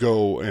could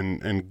go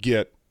and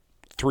get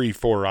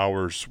 3-4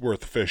 hours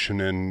worth of fishing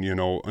in,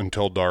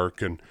 until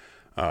dark. And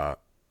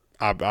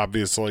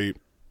obviously,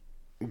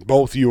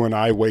 both you and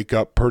I wake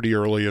up pretty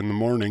early in the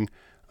morning.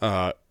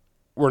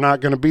 We're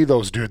not going to be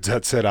those dudes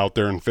that sit out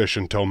there and fish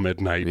until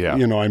midnight. Yeah.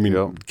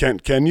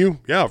 Can you?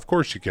 Yeah, of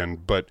course you can.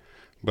 But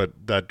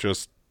that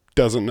just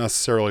doesn't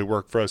necessarily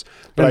work for us.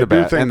 But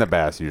and the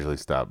bass usually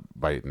stop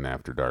biting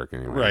after dark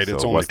anyway. Right. So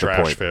it's only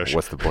trash fish.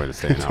 What's the point of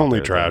staying It's out only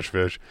there, trash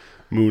fish.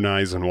 Moon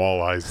eyes and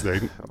walleyes.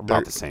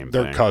 About the same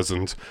they're thing.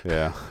 cousins.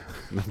 Yeah.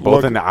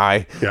 Both in the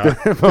eye. Yeah.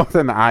 Both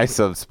in the eye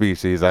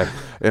subspecies. I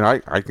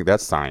think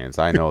that's science.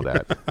 I know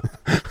that.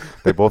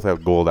 They both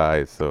have gold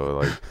eyes.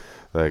 So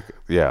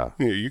yeah.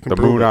 You can the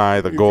moon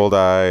eye, the gold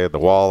eye, the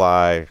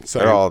walleye.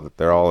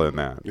 They're all in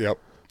that. Yep.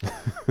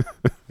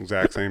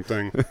 Exact same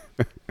thing.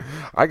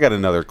 I got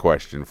another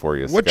question for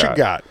you,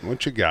 Scott.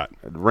 What you got?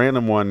 A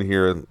random one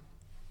here.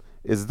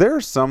 Is there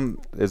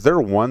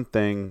one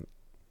thing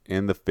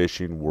in the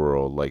fishing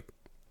world, like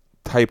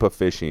type of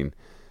fishing,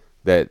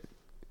 that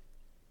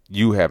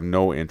you have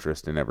no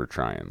interest in ever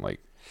trying? Like,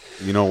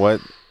 you know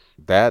what?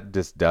 That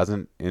just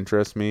doesn't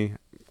interest me.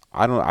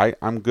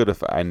 I'm good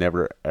if I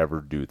never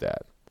ever do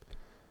that.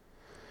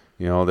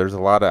 There's a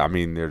lot of,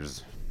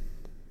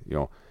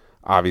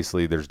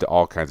 obviously there's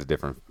all kinds of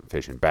different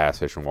fishing, bass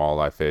fishing,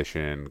 walleye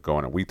fishing,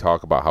 we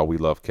talk about how we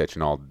love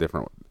catching all the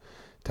different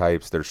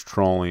types. There's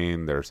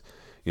trolling, there's,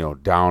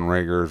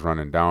 downriggers,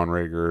 running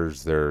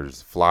downriggers,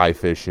 there's fly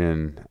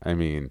fishing. I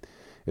mean,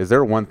 is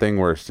there one thing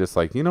where it's just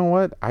like, you know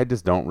what? I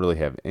just don't really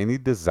have any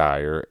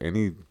desire,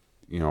 I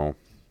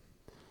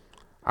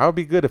would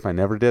be good if I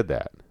never did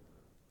that.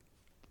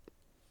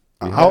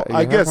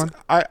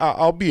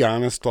 I'll be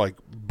honest, like,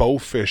 bow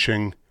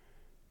fishing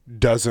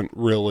doesn't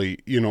really,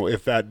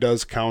 if that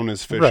does count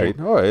as fishing. Right.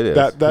 Oh, it is.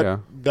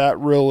 That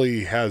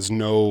really has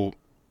no,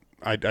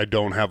 I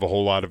don't have a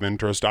whole lot of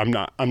interest. I'm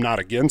not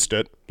against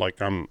it.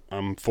 Like, I'm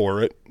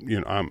for it.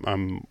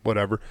 I'm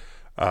whatever.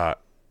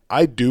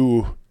 I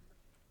do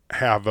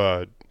have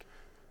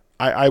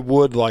I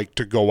would like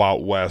to go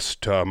out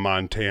west to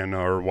Montana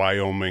or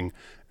Wyoming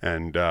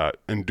and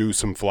do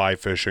some fly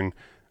fishing.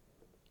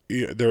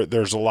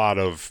 There's a lot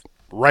of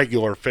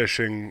regular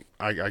fishing,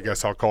 I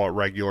guess I'll call it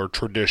regular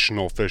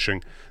traditional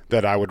fishing,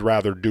 that I would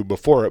rather do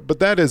before it. But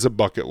that is a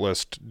bucket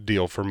list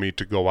deal for me,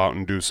 to go out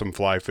and do some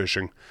fly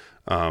fishing.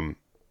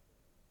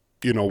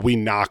 We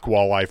knock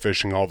walleye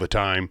fishing all the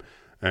time,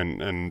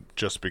 and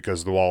just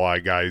because the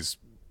walleye guys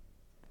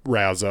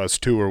razz us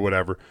too or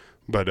whatever.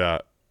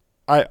 But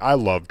I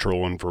love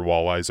trolling for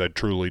walleyes. I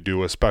truly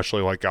do,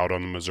 especially like out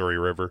on the Missouri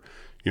River.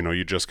 You know,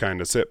 you just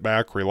kind of sit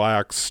back,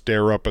 relax,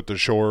 stare up at the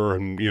shore,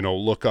 and, you know,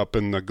 look up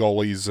in the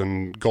gullies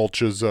and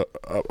gulches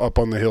up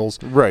on the hills.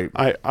 Right.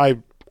 I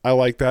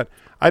like that.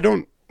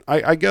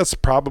 I guess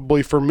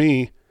probably for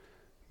me,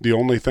 the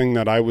only thing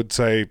that I would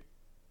say,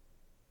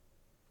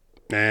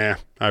 I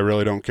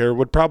really don't care,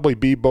 would probably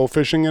be bow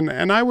fishing.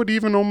 And I would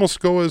even almost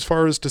go as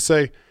far as to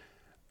say,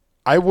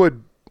 I'd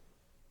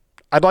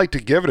like to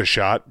give it a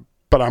shot,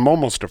 but I'm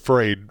almost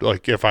afraid,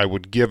 like, if I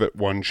would give it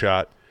one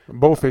shot.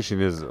 Bow fishing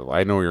is,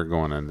 I know you're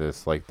going on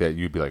this, like that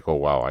you'd be like, oh,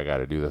 wow, I got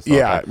to do this.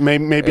 Yeah,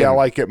 maybe I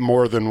like it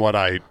more than what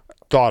I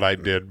thought I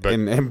did. But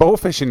and bow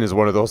fishing is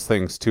one of those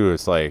things, too.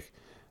 It's like,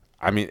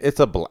 I mean, it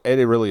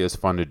really is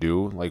fun to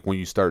do. Like, when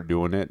you start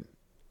doing it,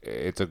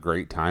 it's a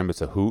great time.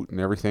 It's a hoot and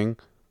everything.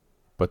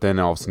 But then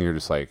all of a sudden you're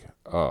just like,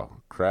 oh,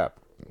 crap.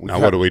 Now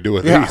what do we do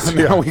with these?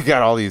 Now we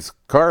got all these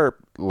carp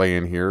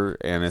laying here,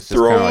 and it's just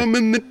throw them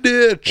like, in the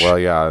ditch. Well,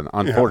 yeah,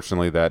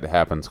 unfortunately that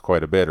happens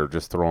quite a bit, or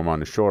just throw them on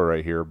the shore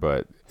right here.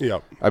 But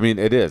yep. I mean,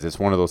 it's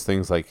one of those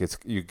things. Like,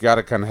 you got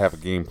to kind of have a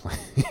game plan.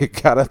 You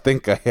got to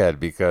think ahead,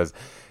 because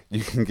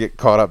you can get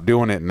caught up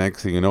doing it. And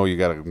next thing you know, you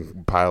got a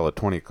pile of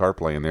 20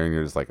 carp laying there, and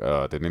you're just like,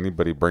 did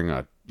anybody bring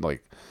a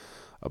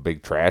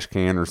big trash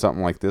can or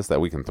something like this that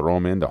we can throw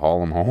them in to haul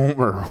them home,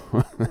 or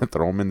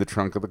throw them in the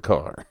trunk of the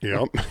car?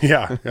 Yep.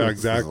 Yeah,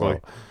 exactly.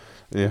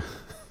 So, yeah.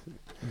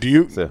 Do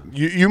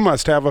you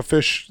must have a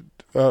fish?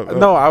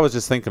 No, I was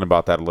just thinking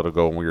about that a little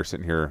ago when we were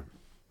sitting here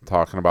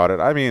talking about it.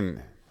 I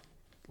mean,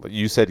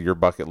 you said your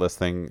bucket list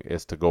thing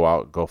is to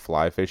go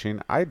fly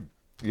fishing.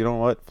 You know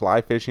what? Fly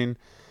fishing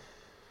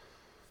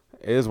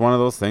is one of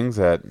those things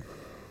that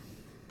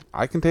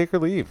I can take or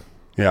leave.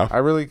 Yeah. I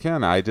really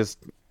can. I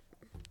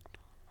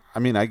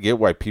mean, I get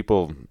why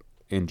people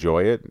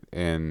enjoy it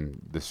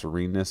and the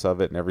sereneness of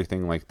it and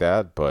everything like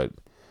that, but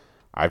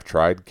I've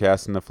tried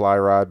casting the fly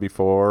rod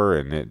before,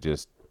 and it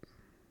just...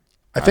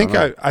 I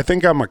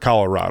think I'm a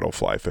Colorado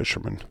fly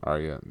fisherman. Are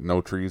you?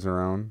 No trees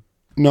around?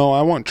 No,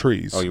 I want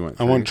trees. Oh, you want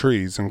trees? I want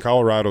trees, and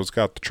Colorado's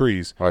got the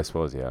trees. Oh, I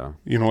suppose, yeah.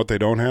 You know what they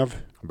don't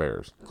have?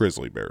 Bears.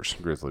 Grizzly bears.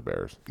 Grizzly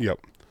bears. Yep.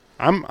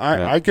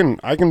 I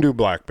can do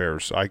black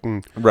bears. I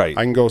can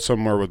go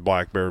somewhere with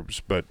black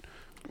bears, but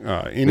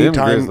anytime them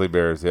grizzly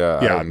bears,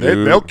 yeah,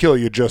 they'll kill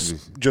you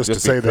just to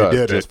say they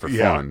did just it for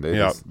fun.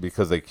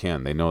 Because they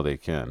can. They know they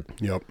can.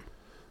 Yep.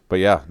 But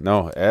yeah,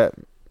 no.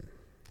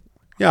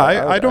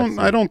 I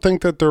don't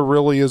think that there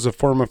really is a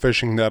form of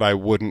fishing that I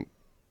wouldn't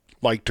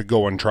like to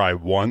go and try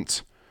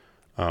once.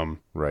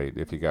 Right,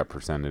 if you got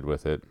presented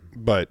with it.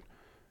 But,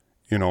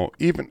 you know,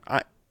 even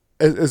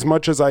as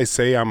much as I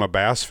say I'm a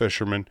bass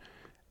fisherman,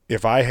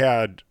 if I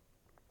had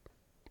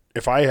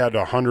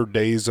 100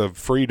 days of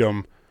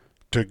freedom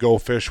to go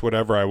fish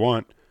whatever I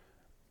want,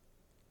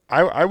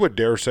 I would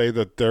dare say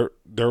that there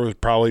would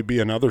probably be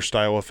another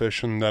style of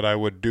fishing that I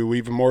would do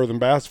even more than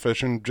bass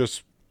fishing,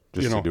 just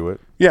to do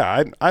it.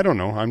 Yeah, I don't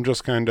know. I'm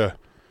just I'm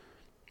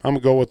gonna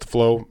go with the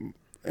flow,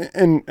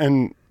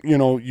 and you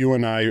know, you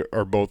and I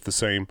are both the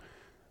same.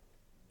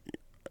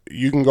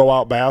 You can go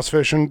out bass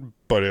fishing,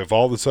 but if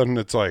all of a sudden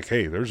it's like,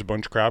 hey, there's a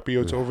bunch of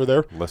crappie over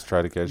there, let's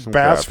try to catch some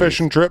bass crappies.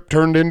 Fishing trip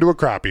turned into a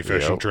crappie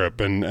fishing trip,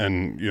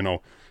 and you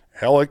know,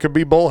 hell, it could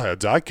be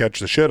bullheads. I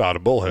catch the shit out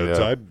of bullheads.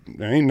 Yeah.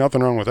 There ain't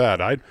nothing wrong with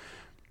that.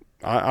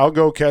 I'll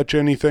go catch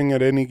anything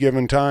at any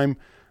given time.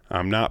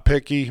 I'm not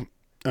picky,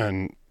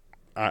 and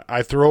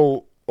I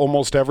throw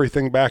almost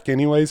everything back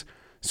anyways.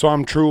 So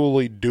I'm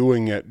truly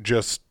doing it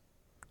just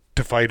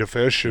to fight a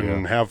fish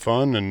and have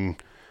fun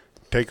and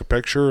take a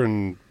picture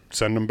and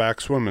send them back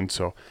swimming.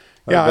 So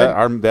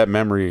yeah, that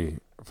memory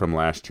from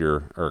last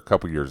year or a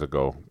couple years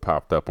ago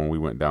popped up when we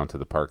went down to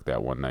the park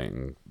that one night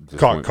and just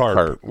caught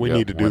carp. We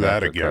need to do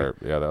that again. Carp.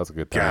 Yeah, that was a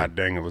good time. God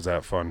dang, it was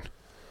that fun.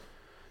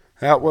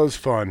 That was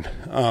fun.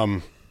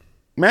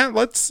 Matt,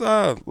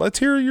 let's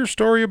hear your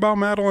story about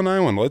Madeline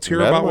Island. Let's hear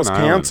about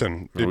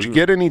Wisconsin. Did you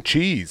get any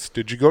cheese?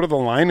 Did you go to the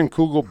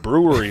Leinenkugel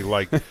Brewery?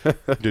 Like,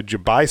 did you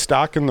buy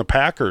stock in the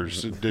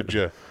Packers? Did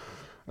you?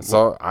 I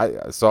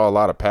saw a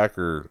lot of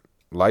Packer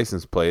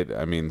license plate.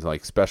 I mean,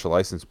 like special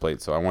license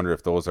plates. So I wonder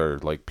if those are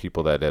like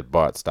people that had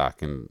bought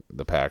stock in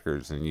the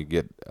Packers, and you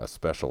get a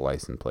special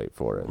license plate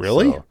for it.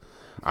 Really? So,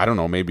 I don't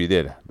know. Maybe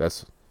they did.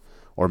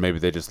 Or maybe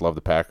they just love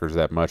the Packers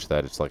that much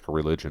that it's like a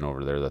religion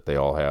over there that they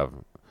all have.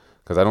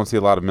 Because I don't see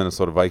a lot of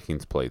Minnesota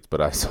Vikings plates,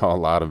 but I saw a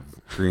lot of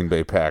Green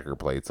Bay Packer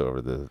plates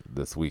over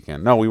this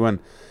weekend. No,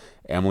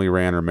 Emily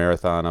ran her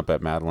marathon up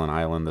at Madeline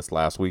Island this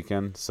last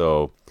weekend,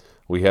 so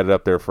we headed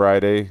up there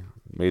Friday,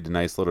 made a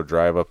nice little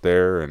drive up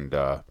there, and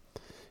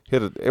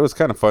it was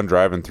kind of fun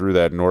driving through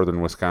that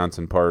northern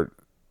Wisconsin part,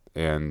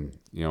 and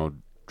you know,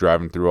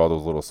 driving through all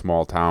those little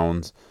small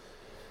towns,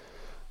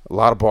 a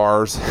lot of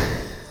bars.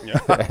 Yeah.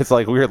 It's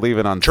like we were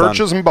leaving on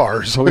churches and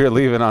bars. We were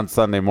leaving on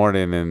Sunday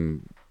morning,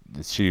 and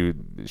she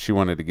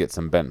wanted to get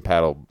some Bent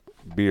Paddle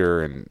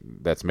beer, and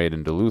that's made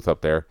in Duluth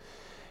up there,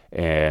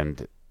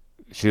 and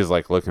she was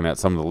like looking at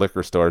some of the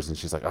liquor stores, and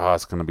she's like, "Oh,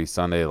 it's gonna be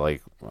Sunday.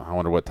 Like, I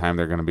wonder what time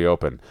they're gonna be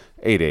open.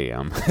 8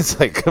 a.m." It's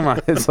like, come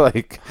on. It's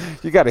like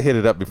you got to hit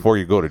it up before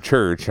you go to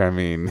church. I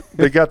mean,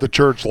 They got the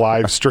church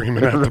live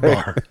streaming at the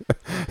bar.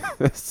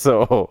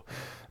 so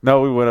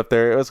no, we went up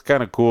there. It was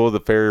kind of cool. The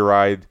ferry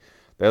ride.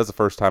 That was the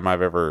first time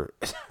I've ever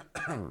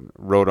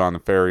rode on the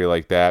ferry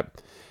like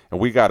that. And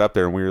we got up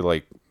there, and we were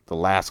like the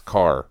last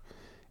car,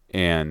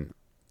 and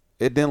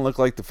it didn't look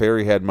like the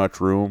ferry had much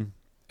room.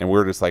 And we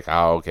were just like,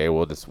 oh, okay,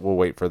 we'll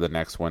wait for the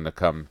next one to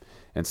come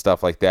and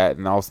stuff like that.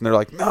 And all of a sudden they're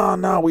like,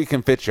 no, we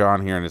can fit you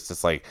on here. And it's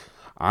just like,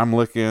 I'm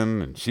looking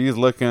and she's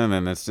looking,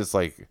 and it's just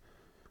like,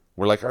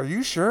 we're like, are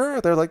you sure?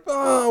 They're like,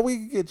 oh, we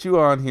can get you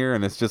on here.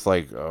 And it's just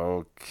like,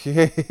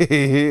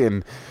 okay.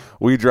 And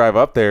we drive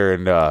up there,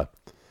 and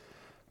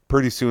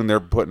pretty soon they're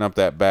putting up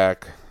that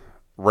back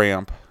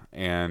ramp,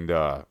 and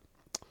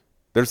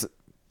there's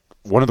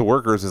one of the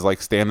workers is like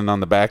standing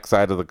on the back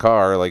side of the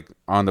car, like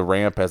on the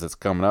ramp as it's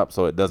coming up,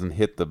 so it doesn't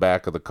hit the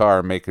back of the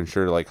car, making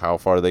sure like how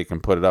far they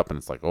can put it up. And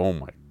it's like, oh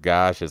my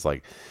gosh, it's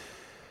like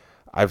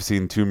I've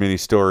seen too many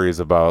stories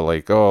about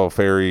like, oh,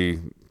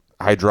 ferry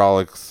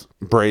hydraulics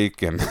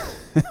break and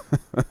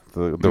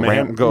the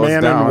ramp goes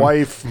man down.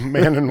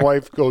 Man and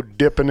wife go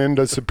dipping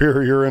into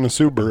Superior in a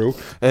Subaru,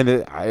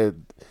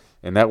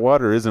 and that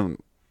water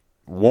isn't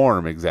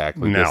warm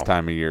exactly this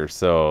time of year,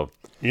 so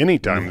any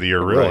time of the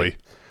year, really. Right.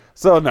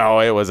 So no,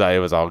 it was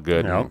all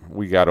good. Yep.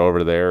 We got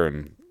over there,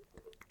 and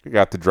we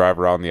got to drive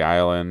around the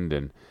island.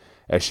 And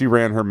as she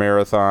ran her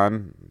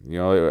marathon,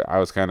 I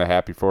was kind of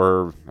happy for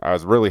her. I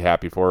was really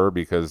happy for her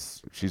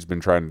because she's been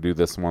trying to do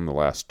this one the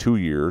last 2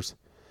 years,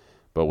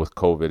 but with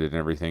COVID and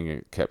everything,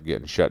 it kept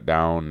getting shut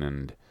down.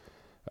 And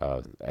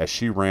as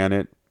she ran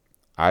it,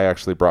 I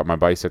actually brought my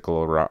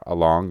bicycle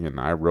along, and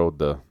I rode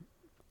the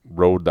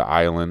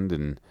island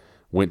and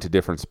went to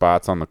different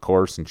spots on the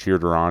course and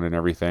cheered her on and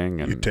everything.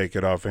 And you take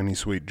it off any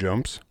sweet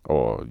jumps?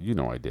 Oh,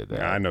 I did that.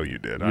 Yeah, I know you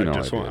did. I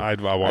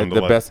wanted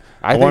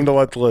to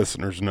let the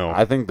listeners know.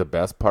 I think the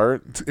best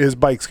part, his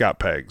bike's got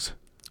pegs.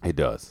 It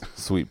does.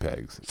 Sweet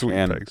pegs.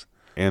 Pegs.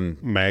 And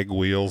mag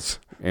wheels.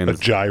 And a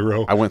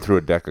gyro. I went through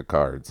a deck of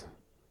cards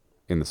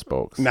in the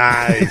spokes.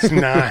 Nice.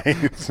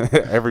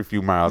 Every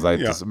few miles, I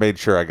just made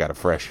sure I got a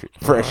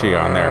freshie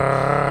on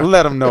there.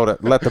 Let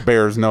the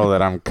bears know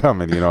that I'm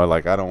coming.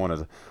 Like I don't want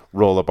to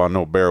roll up on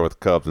no bear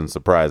with cubs and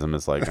surprise them.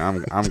 It's like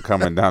I'm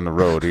coming down the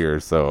road here.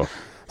 So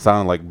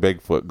sounding like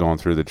Bigfoot going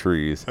through the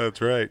trees.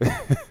 That's right.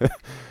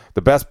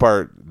 The best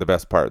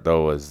part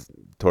though was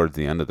towards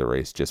the end of the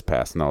race, just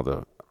past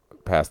the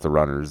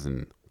runners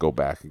and go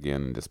back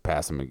again and just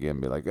pass them again.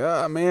 Be like,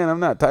 oh man,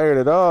 I'm not tired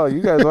at all.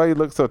 You guys, why you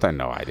look so tired?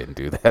 No, I didn't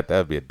do that.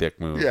 That'd be a dick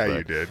move. Yeah,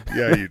 you did.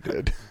 Yeah, you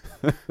did.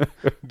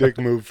 Dick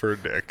move for a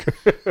dick.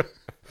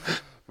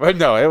 But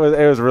no,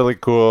 it was really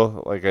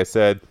cool. Like I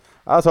said,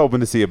 I was hoping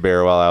to see a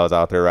bear while I was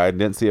out there riding.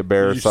 Didn't see a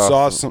bear.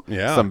 Saw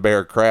some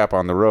bear crap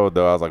on the road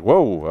though. I was like,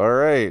 whoa, all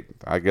right.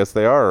 I guess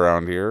they are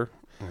around here.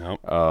 Yep.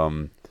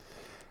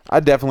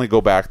 I'd definitely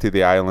go back to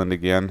the island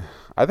again.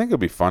 I think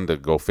it'd be fun to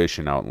go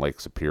fishing out in Lake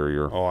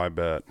Superior. Oh, I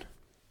bet.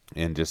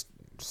 And just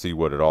see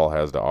what it all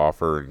has to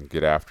offer and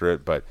get after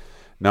it. But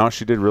no,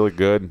 she did really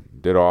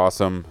good. Did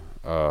awesome.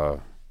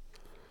 But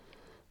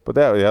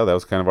that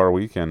was kind of our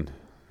weekend.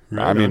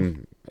 Right I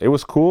mean, it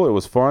was cool. It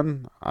was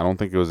fun. I don't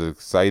think it was as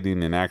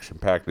exciting and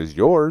action-packed as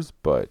yours,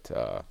 but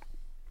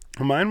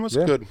mine was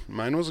good.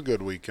 Mine was a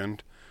good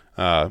weekend.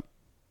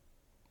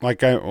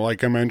 Like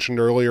I mentioned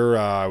earlier,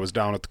 I was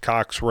down at the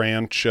Cox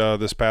Ranch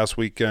this past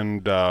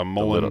weekend.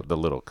 Mullen, the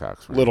Little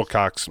Cox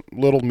Ranch.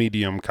 Little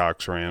medium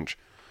Cox Ranch.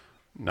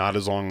 Not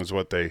as long as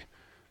what they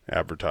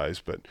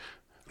advertise, but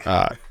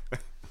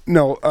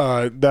no,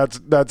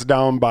 that's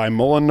down by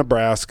Mullen,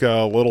 Nebraska,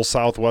 a little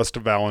southwest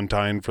of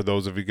Valentine. For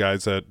those of you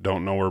guys that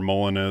don't know where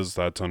Mullen is,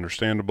 that's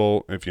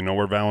understandable. If you know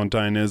where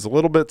Valentine is, a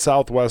little bit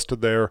southwest of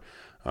there,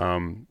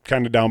 kind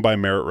of down by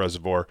Merritt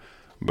Reservoir.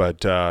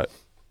 But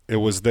it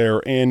was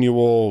their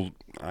annual,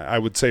 I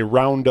would say,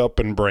 roundup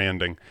and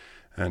branding.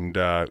 And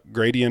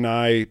Grady and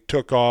I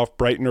took off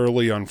bright and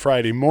early on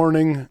Friday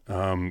morning,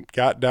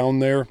 got down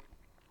there.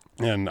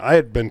 And I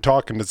had been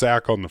talking to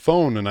Zach on the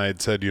phone, and I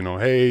had said,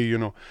 hey,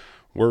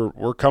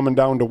 we're coming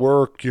down to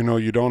work.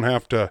 You don't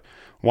have to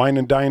wine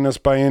and dine us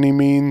by any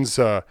means.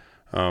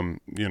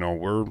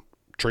 We're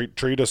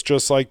treat us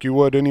just like you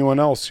would anyone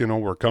else.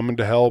 We're coming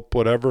to help,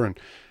 whatever.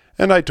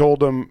 And I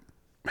told him,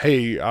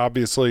 hey,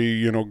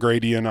 obviously,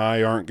 Grady and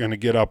I aren't going to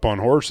get up on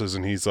horses.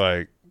 And he's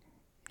like,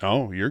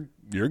 no, you're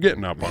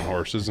getting up on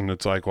horses. And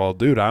it's like, well,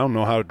 dude, I don't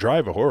know how to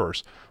drive a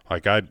horse.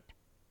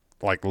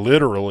 Like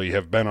literally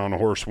have been on a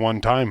horse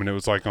one time, and it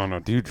was like on a...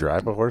 Do you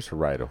drive a horse or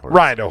ride a horse?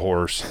 Ride a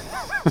horse.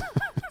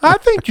 I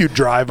think you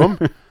drive them.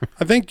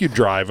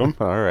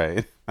 All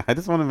right. I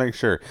just want to make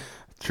sure.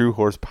 True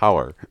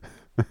horsepower.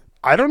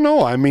 I don't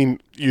know. I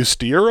mean, you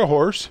steer a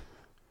horse.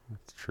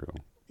 That's true.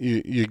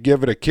 You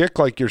give it a kick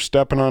like you're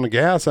stepping on a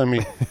gas. I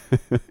mean...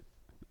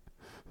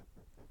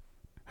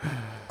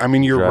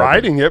 you're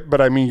riding it,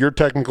 but you're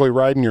technically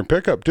riding your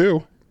pickup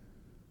too.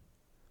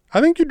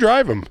 I think you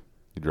drive them.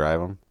 You drive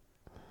them?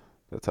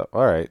 That's all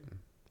right.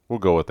 We'll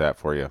go with that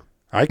for you.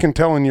 I can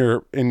tell in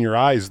your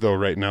eyes though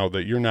right now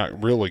that you're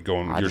not really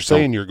going. You're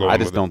saying you're going. I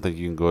just don't think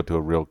you can go to a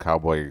real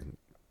cowboy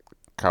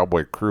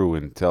crew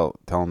and tell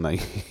them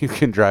that you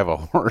can drive a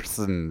horse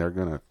and they're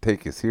gonna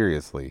take you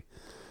seriously.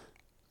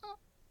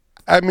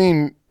 I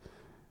mean,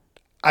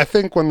 I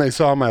think when they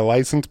saw my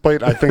license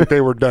plate, I think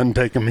they were done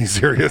taking me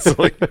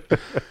seriously.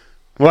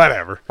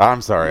 Whatever.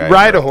 I'm sorry.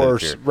 Ride a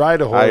horse. Ride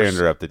a horse. I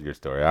interrupted your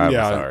story. I'm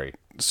sorry.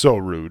 So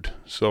rude.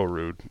 So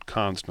rude.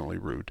 Constantly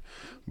rude.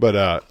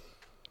 But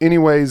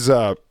anyways,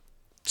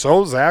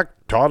 so Zach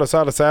taught us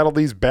how to saddle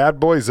these bad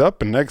boys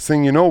up, and next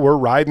thing you know, we're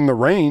riding the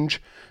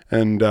range,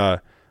 and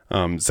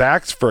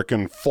Zach's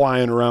frickin'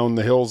 flying around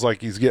the hills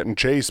like he's getting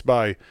chased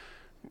by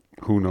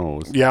who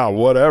knows. Yeah,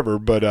 whatever.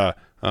 But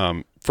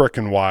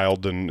frickin'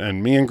 wild,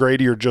 and me and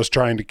Grady are just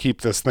trying to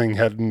keep this thing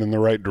heading in the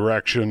right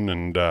direction.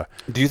 And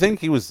do you think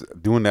he was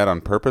doing that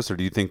on purpose, or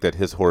do you think that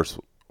his horse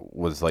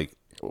was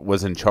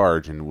in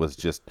charge and was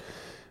just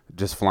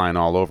flying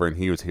all over, and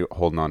he was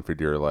holding on for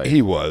dear life?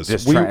 He was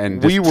trying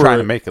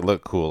to make it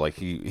look cool. Like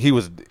he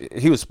was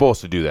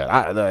supposed to do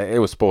that. It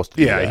was supposed to.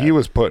 Do that. He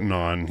was putting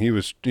on. He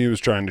was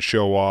trying to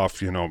show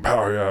off.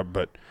 Oh yeah,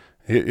 but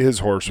his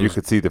horse was. You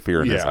could see the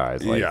fear in his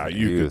eyes. Like,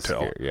 you could tell.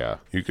 Scared. Yeah,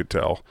 you could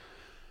tell.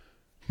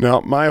 Now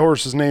my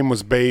horse's name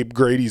was Babe.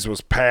 Grady's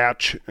was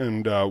Patch,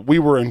 and we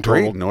were in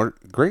total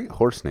great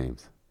horse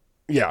names.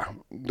 Yeah,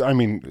 I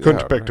mean, couldn't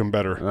have picked them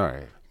better. All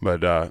right,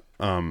 but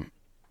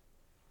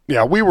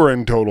yeah, we were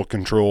in total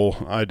control.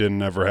 I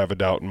didn't ever have a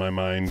doubt in my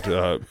mind.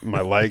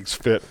 My legs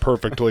fit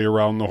perfectly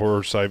around the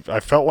horse. I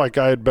felt like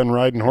I had been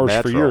riding horse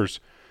for years.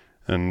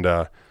 And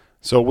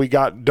so we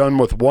got done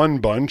with one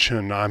bunch,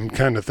 and I'm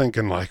kind of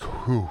thinking like,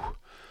 whew.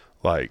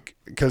 Like,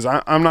 because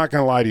I'm not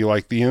going to lie to you,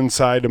 like the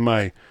inside of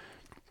my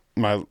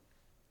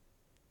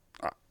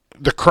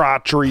the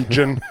crotch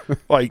region,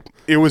 like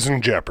it was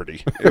in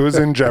jeopardy. It was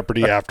in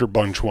jeopardy after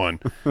bunch one.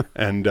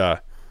 And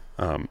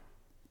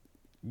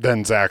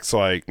then Zach's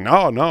like,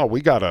 no,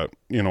 we got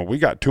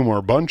 2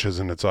 more bunches.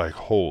 And it's like,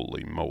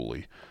 holy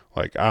moly.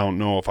 Like, I don't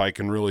know if I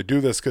can really do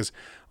this. Cause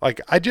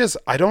like, I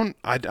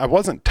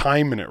wasn't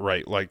timing it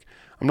right. Like,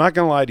 I'm not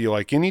going to lie to you.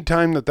 Like any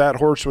time that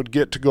horse would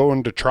get to go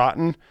into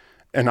trotting,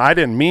 and I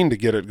didn't mean to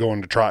get it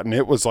going to trotting.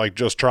 It was like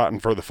just trotting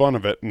for the fun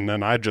of it. And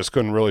then I just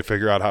couldn't really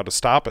figure out how to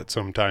stop it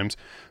sometimes.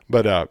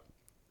 But,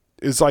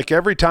 it's like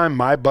every time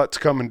my butt's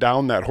coming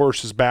down, that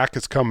horse's back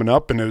is coming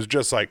up, and it was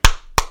just like,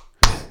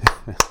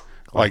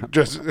 like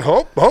just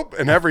hope,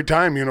 and every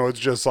time, it's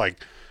just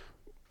like,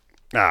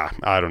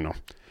 I don't know.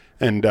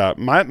 And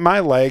my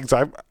legs,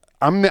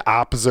 I'm the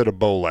opposite of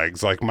bow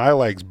legs. Like my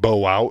legs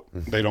bow out,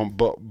 they don't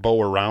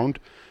bow around.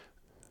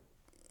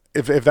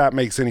 If that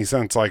makes any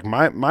sense, like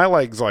my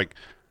legs, like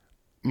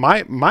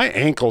my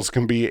ankles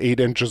can be 8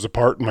 inches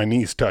apart and my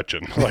knees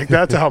touching. Like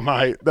that's how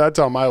my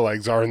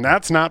legs are, and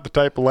that's not the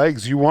type of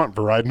legs you want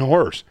for riding a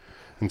horse.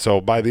 And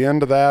so by the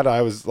end of that,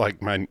 I was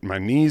like, my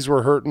knees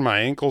were hurting, my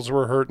ankles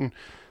were hurting.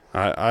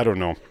 I don't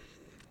know.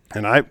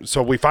 And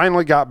so we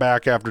finally got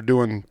back after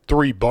doing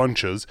 3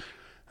 bunches,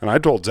 and I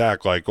told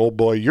Zach, like, old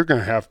boy, you're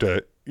going to have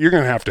to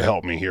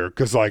help me here.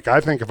 Cause like,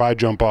 I think if I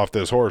jump off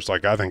this horse,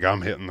 like I think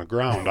I'm hitting the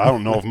ground. I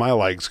don't know if my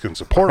legs can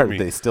support me. Are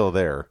they still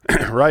there?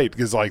 Right.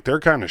 Cause like they're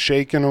kind of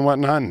shaking and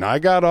whatnot. And I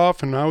got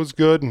off and I was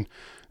good. And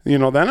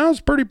then I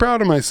was pretty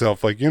proud of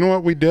myself. Like, you know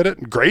what? We did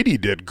it. Grady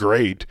did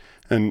great.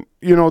 And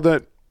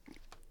that,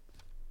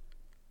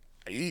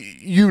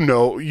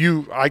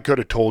 I could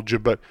have told you,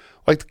 but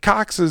like the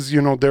Coxes,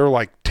 they're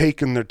like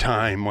taking their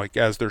time, like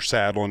as they're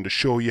saddling to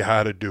show you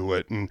how to do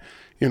it. And,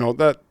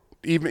 that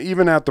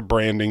even at the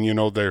branding,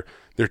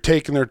 they're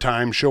taking their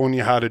time, showing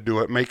you how to do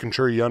it, making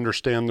sure you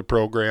understand the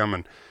program.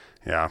 And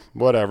yeah,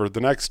 whatever.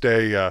 The next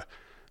day,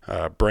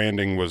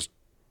 branding was,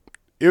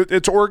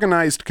 it's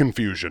organized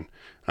confusion.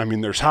 I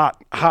mean, there's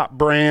hot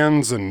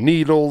brands and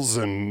needles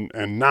and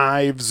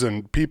knives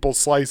and people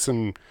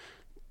slicing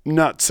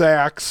nut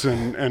sacks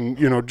and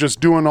just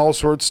doing all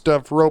sorts of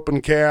stuff,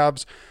 roping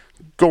calves,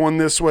 going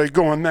this way,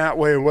 going that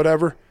way,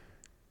 whatever.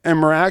 And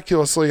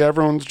miraculously,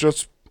 everyone's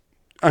just,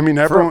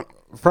 everyone.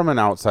 From an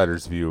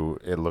outsider's view,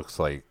 it looks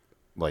like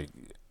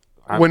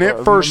when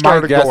it first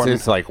started going. My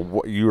guess is like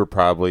you were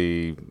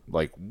probably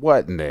like,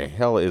 what in the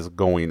hell is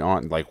going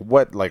on? Like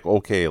what? Like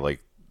okay, like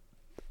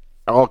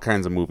all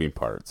kinds of moving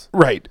parts.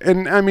 Right,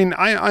 and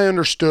I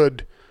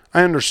understood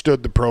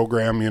the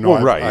program.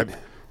 Right.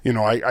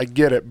 I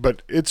get it,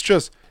 but it's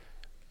just,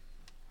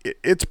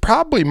 it's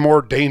probably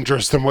more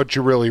dangerous than what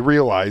you really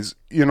realize.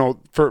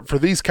 For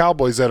these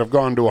cowboys that have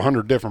gone to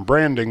 100 different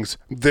brandings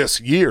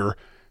this year,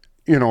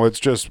 it's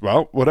just,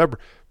 well, whatever.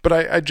 But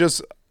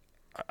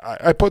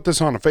I put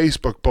this on a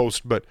Facebook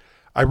post, but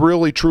I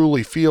really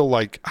truly feel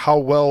like how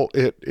well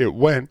it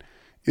went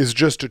is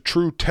just a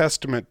true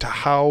testament to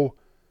how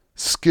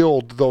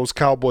skilled those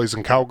cowboys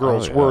and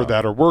cowgirls were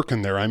that are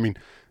working there.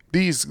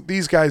 These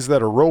guys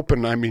that are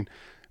roping, and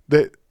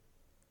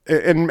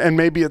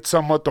maybe it's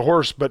somewhat the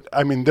horse, but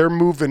they're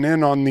moving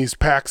in on these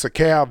packs of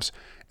calves,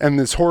 and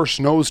this horse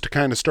knows to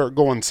kind of start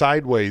going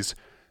sideways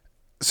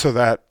so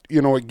that,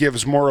 it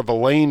gives more of a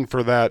lane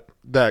for that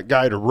that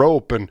guy to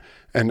rope, and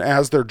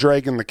as they're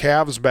dragging the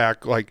calves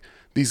back, like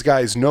these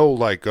guys know,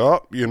 like,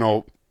 oh, you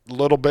know, a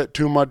little bit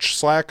too much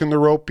slack in the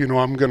rope, you know,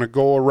 I'm going to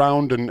go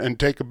around and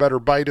take a better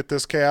bite at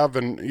this calf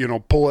and, you know,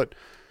 pull it,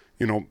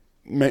 you know,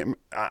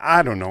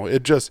 I don't know.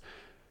 It just,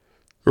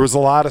 there was a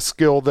lot of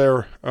skill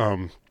there,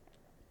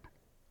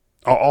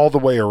 all the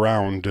way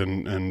around,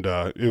 and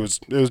it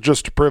was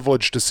just a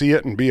privilege to see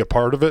it and be a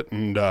part of it.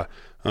 And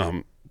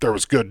there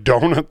was good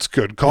donuts,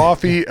 good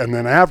coffee, and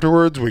then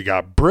afterwards we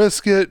got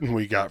brisket, and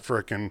we got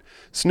frickin'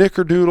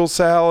 snickerdoodle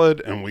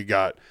salad, and we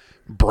got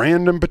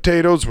Brandon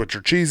potatoes, which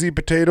are cheesy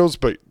potatoes,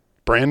 but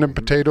Brandon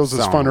potatoes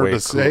is funner to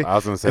say. I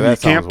was going to say, that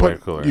sounds way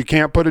cooler. You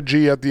can't put a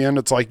G at the end.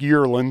 It's like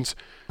yearlings.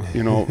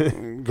 You know,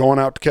 going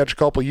out to catch a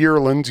couple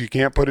yearlings, you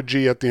can't put a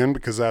G at the end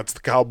because that's the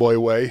cowboy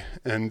way.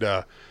 And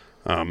I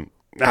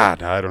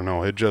don't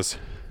know. It just,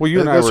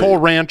 this whole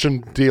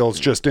ranching deal is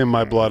just in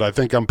my blood. I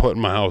think I'm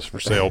putting my house for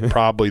sale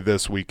probably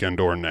this weekend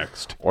or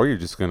next. Or you're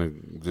just going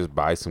to just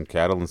buy some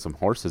cattle and some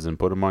horses and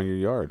put them on your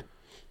yard.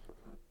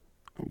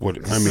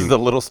 This is the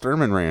Little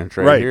Sturman Ranch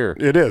right here.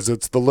 It is.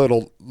 It's the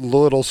little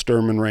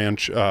Sturman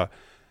Ranch.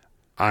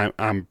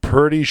 I'm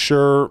pretty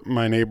sure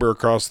my neighbor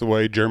across the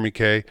way, Jeremy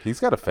K. He's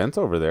got a fence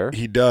over there.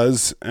 He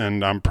does,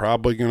 and I'm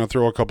probably going to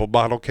throw a couple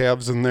bottle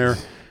calves in there,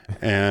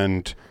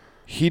 and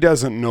he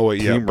doesn't know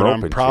it yet, but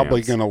I'm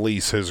probably going to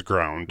lease his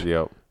ground.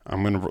 Yep.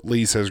 I'm going to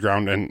lease his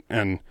ground,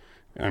 and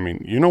I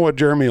mean, you know what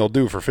Jeremy will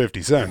do for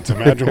 50 cents.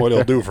 Imagine what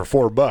he'll do for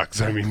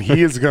 $4. I mean,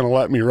 he is going to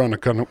let me run a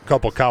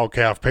couple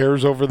cow-calf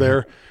pairs over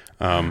there.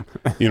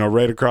 You know,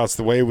 right across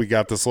the way, we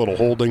got this little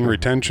holding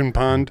retention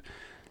pond.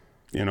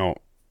 You know,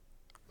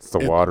 it's the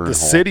watering hole.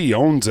 City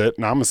owns it,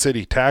 and I'm a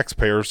city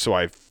taxpayer, so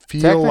I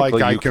feel like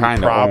I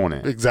can own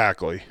it.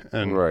 Exactly.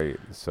 And right.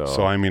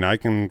 So I mean, I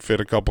can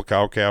fit a couple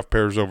cow-calf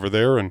pairs over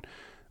there, and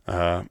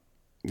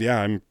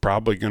yeah, I'm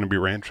probably going to be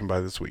ranching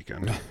by this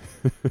weekend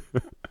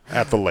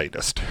at the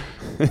latest.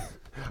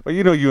 Well,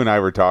 you know, you and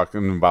I were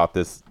talking about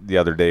this the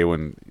other day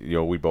when, you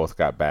know, we both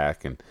got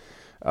back, and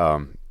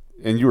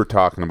you were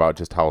talking about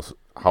just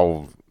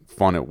how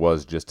fun it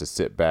was just to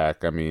sit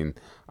back. I mean,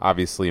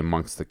 obviously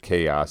amongst the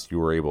chaos, you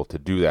were able to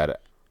do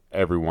that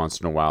every once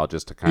in a while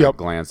just to kind of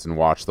glance and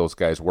watch those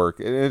guys work.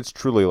 And it's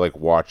truly like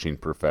watching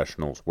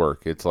professionals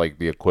work. It's like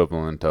the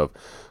equivalent of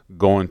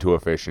going to a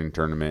fishing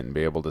tournament and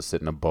be able to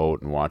sit in a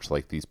boat and watch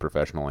like these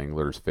professional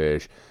anglers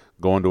fish,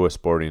 going to a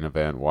sporting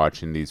event,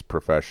 watching these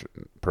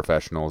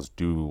professionals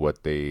do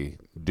what they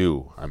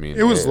do. I mean,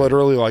 it was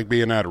literally like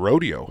being at a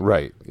rodeo.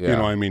 Right. Yeah. You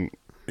know, I mean,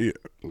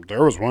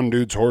 there was one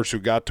dude's horse who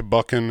got to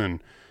bucking,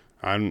 and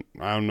I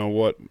don't know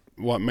what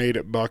made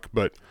it buck,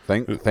 but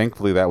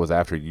thankfully that was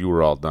after you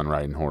were all done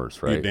riding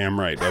horse, right? You're damn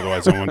right.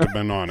 Otherwise, I wouldn't have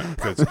been on it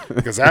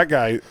because that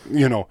guy,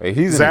 you know, hey,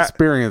 he's an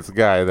experienced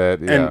guy.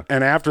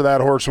 And after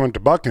that horse went to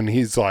bucking,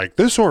 he's like,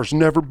 this horse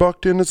never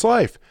bucked in its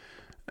life,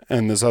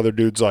 and this other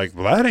dude's like,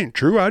 well, that ain't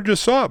true. I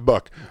just saw it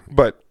buck,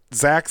 but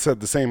Zach said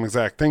the same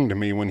exact thing to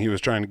me when he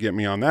was trying to get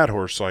me on that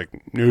horse. Like,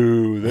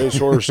 no, this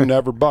horse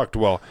never bucked.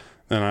 Well.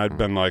 And I'd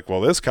been like, well,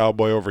 this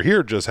cowboy over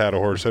here just had a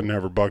horse that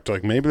never bucked.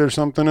 Like, maybe there's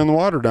something in the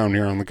water down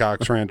here on the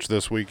Cox Ranch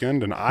this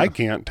weekend, and I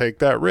can't take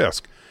that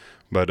risk.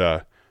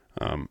 But,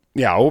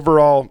 yeah,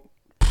 overall,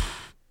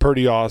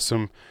 pretty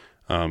awesome.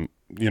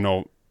 You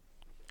know,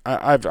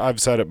 I've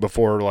said it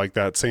before, like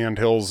that Sand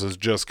Hills has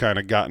just kind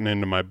of gotten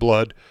into my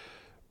blood.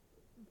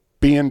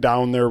 Being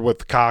down there with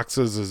the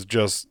Coxes is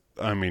just,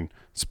 I mean,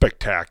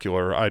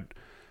 spectacular.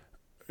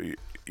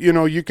 You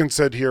know, you can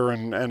sit here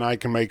and I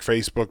can make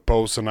Facebook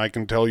posts and I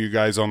can tell you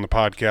guys on the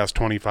podcast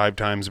 25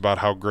 times about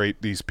how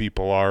great these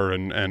people are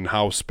and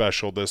how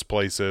special this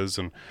place is.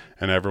 And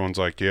everyone's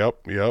like,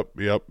 yep.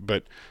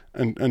 But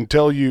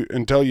until you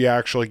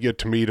actually get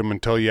to meet them,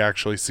 until you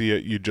actually see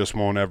it, you just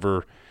won't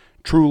ever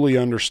truly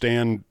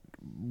understand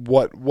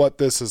what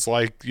this is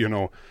like. You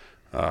know,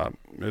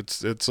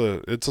 it's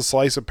a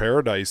slice of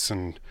paradise.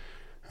 And,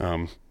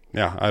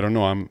 yeah, I don't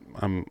know.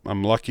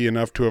 I'm lucky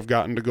enough to have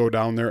gotten to go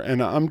down there,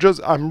 and I'm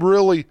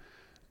really,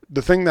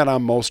 the thing that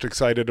I'm most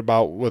excited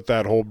about with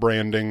that whole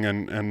branding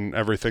and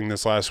everything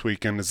this last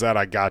weekend is that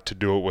I got to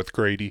do it with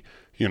Grady.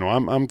 You know,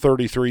 I'm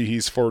 33,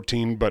 he's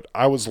 14, but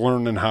I was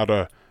learning how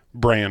to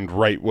brand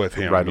right with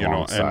him, right, you know,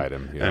 alongside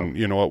him, yeah. And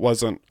you know,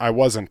 I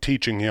wasn't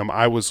teaching him.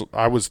 I was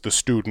the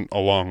student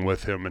along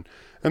with him,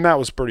 and that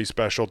was pretty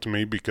special to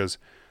me because.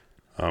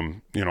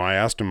 You know, I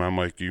asked him, I'm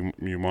like, you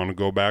want to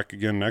go back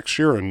again next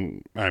year?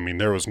 And I mean,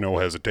 there was no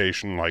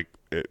hesitation. Like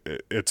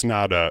it's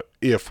not a,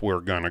 if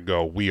we're going to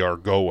go, we are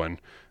going.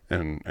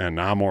 And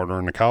I'm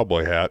ordering a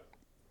cowboy hat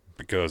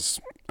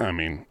because I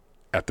mean,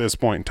 at this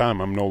point in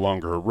time, I'm no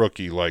longer a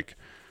rookie. Like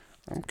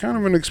I'm kind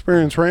of an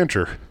experienced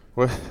rancher.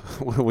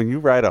 When you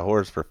ride a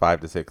horse for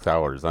 5 to 6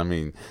 hours, I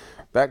mean,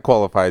 that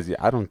qualifies you.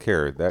 I don't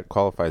care. That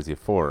qualifies you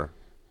for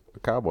a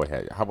cowboy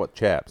hat. How about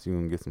chaps? You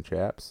going to get some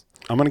chaps?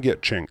 I'm going to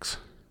get chinks.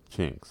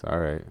 Chinks, all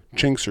right.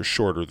 Chinks are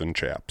shorter than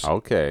chaps.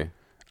 Okay.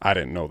 I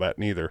didn't know that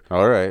neither.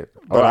 All right.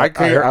 But I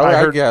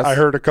guess. I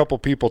heard a couple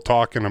people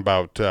talking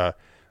about it,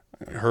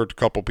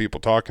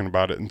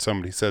 and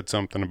somebody said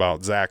something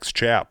about Zach's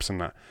chaps,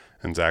 and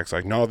And Zach's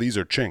like, no, these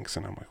are chinks.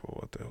 And I'm like, well,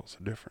 what the hell's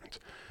the difference?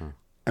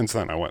 And so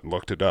then I went and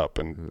looked it up,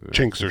 and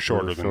chinks are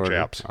shorter than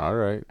Japs. All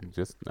right.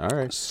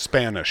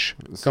 Spanish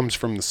comes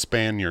from the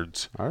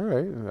Spaniards. All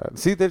right.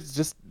 See, there's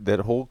just that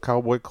whole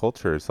cowboy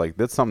culture. It's like,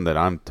 that's something that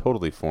I'm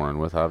totally foreign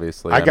with,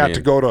 obviously. I got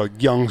to go to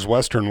Young's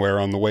Western Wear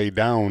on the way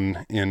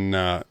down in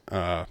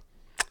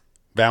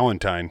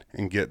Valentine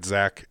and get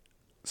Zach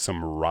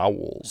some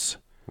rowels.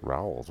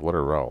 Rowels? What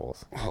are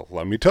rowels? Well,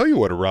 let me tell you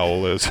what a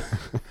rowel is.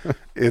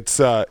 It's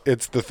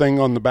the thing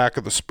on the back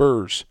of the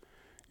spurs.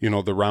 You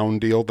know, the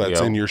round deal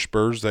that's in your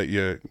spurs that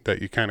you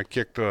kind of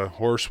kick the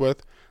horse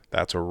with.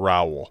 That's a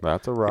rowel.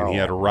 That's a rowel. And he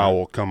had a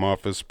rowel come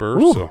off his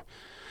spurs. Ooh. So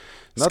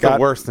nothing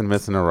worse than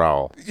missing a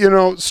rowel. You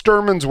know,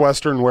 Sturman's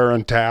Western Wear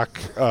and Tack.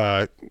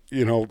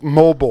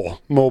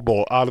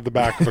 Mobile out of the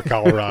back of a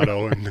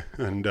Colorado,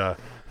 and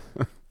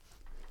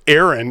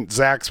Erin,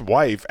 Zach's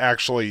wife,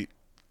 actually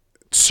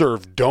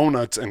served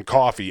donuts and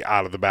coffee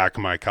out of the back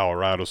of my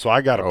Colorado. So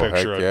I got a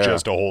picture of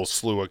just a whole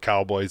slew of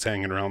cowboys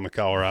hanging around the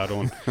Colorado.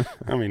 And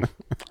I mean,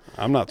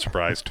 I'm not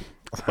surprised.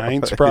 I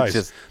ain't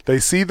surprised. They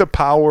see the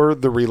power,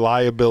 the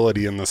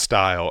reliability, and the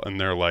style,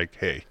 and they're like,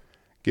 hey,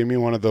 give me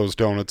one of those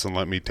donuts and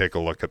let me take a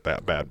look at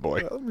that bad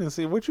boy. Let me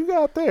see what you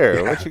got there.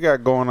 Yeah. What you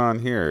got going on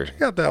here? You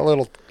got that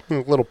little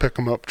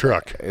pick-em-up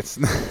truck. It's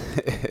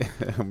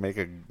make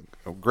a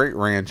great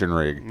ranch and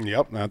rig.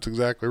 Yep, that's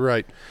exactly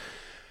right.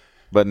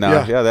 But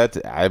no, that's,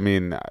 I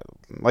mean,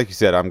 like you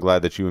said, I'm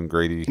glad that you and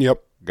Grady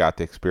got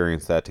to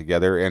experience that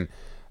together. And,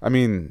 I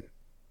mean,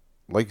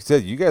 like you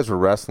said, you guys were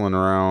wrestling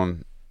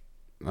around,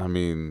 I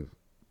mean,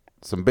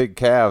 some big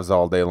calves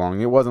all day long.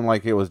 It wasn't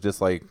like it was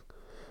just like,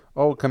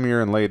 oh, come here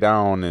and lay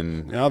down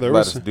and let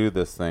us do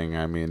this thing.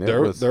 I mean,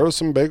 there was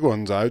some big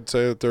ones. I'd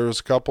say that there was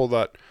a couple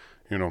that,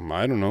 I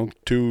don't know,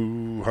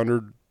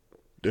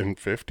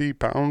 250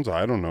 pounds.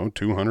 I don't know,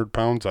 200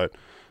 pounds. I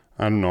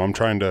don't know. I'm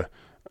trying to,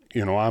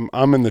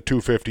 I'm in the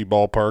 250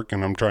 ballpark,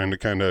 and I'm trying to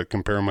kind of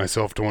compare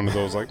myself to one of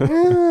those, like,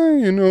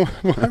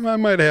 I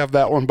might have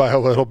that one by a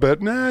little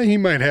bit. Nah, he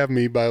might have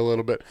me by a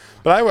little bit.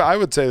 But I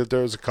would say that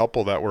there was a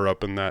couple that were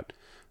up in that,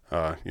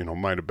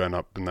 might have been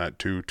up in that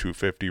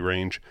 250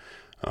 range.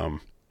 A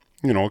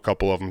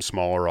couple of them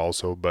smaller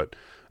also, but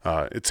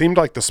it seemed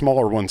like the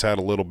smaller ones had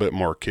a little bit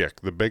more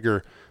kick. The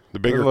bigger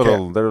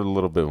they're a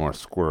little bit more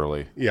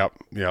squirrely. Yep.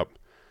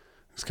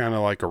 It's kind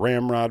of like a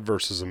ramrod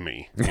versus a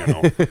me.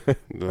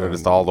 They're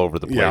just all over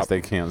the place. Yep.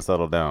 They can't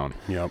settle down.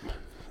 Yep.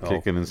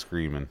 Kicking and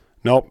screaming.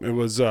 Nope. It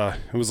was a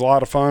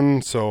lot of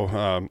fun.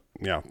 So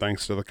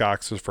thanks to the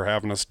Coxes for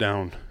having us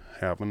down.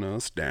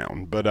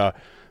 But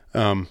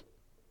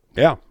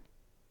yeah.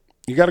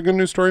 You got a good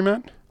news story,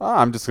 Matt?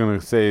 I'm just gonna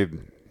say,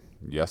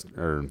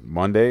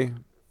 Monday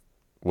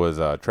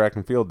was track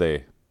and field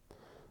day.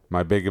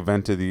 My big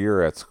event of the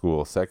year at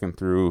school, 2nd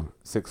through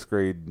 6th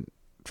grade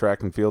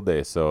track and field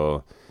day.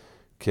 So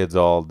kids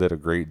all did a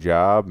great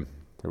job.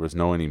 There was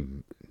no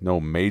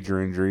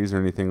major injuries or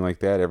anything like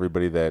that.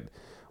 Everybody that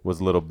was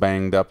a little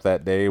banged up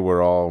that day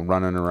were all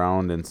running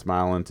around and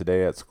smiling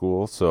today at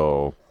school.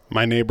 So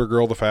my neighbor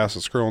girl, the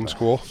fastest girl in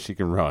school, she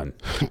can run.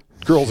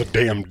 Girl's a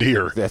damn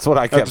deer. That's what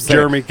I kept saying.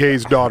 Jeremy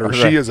Kay's daughter. Right.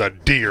 She is a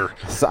deer.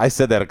 So I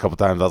said that a couple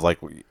times. I was like,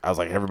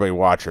 everybody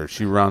watch her.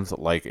 She runs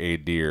like a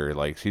deer.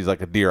 Like, she's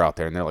like a deer out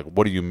there. And they're like,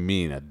 what do you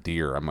mean a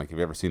deer? I'm like, have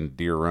you ever seen a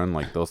deer run?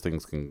 Like, those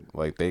things can,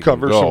 like, they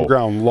cover can go some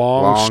ground,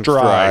 long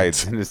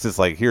strides. And it's just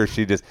like, here,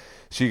 she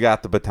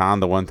got the baton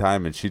the one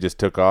time and she just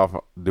took off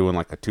doing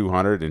like a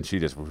 200 and she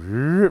just,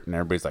 and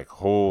everybody's like,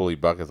 holy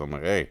buckets. I'm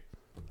like, hey.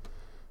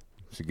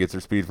 She gets her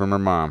speed from her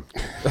mom.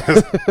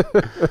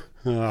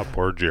 Oh,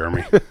 poor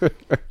Jeremy.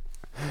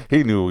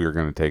 He knew we were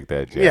going to take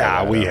that jab.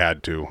 Yeah, we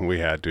had to.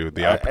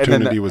 The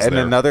opportunity was there. And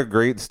another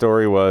great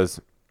story was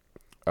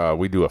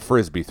we do a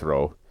Frisbee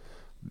throw.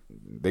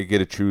 They get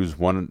to choose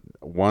one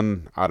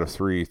out of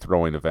 3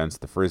 throwing events,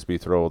 the Frisbee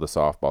throw, the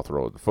softball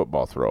throw, the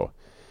football throw.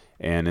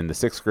 And in the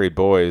 6th grade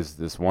boys,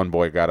 this one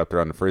boy got up there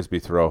on the Frisbee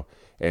throw,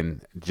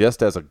 and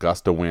just as a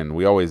gust of wind,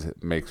 we always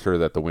make sure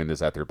that the wind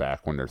is at their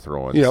back when they're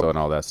throwing, so and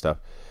all that stuff.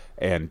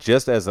 And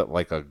just as a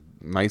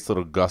nice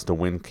little gust of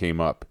wind came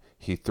up,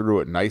 he threw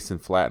it nice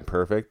and flat and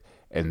perfect,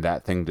 and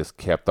that thing just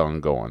kept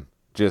on going.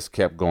 Just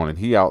kept going. And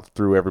he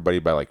out-threw everybody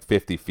by like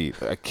 50 feet.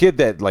 A kid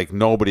that like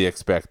nobody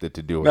expected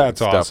to do it.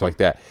 That's and stuff awesome. Like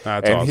that.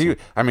 That's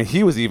awesome.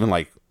 He was even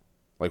like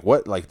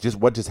what? Like, just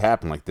what just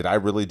happened? Like, did I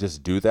really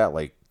just do that?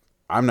 Like,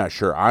 I'm not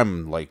sure.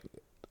 I'm like,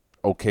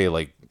 okay,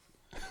 like,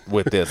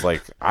 with this,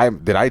 like,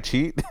 did I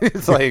cheat?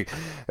 It's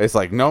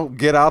like no,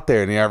 get out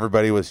there, and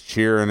everybody was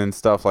cheering and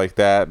stuff like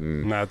that,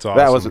 and that's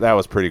awesome. That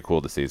was pretty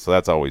cool to see. So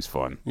that's always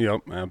fun.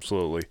 Yep,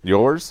 absolutely.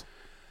 Yours?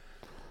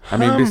 I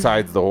mean,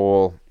 besides the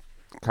whole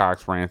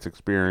Cox Ranch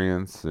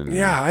experience, and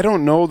I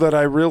don't know that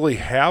I really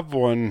have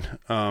one.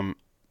 I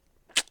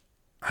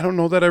don't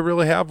know that I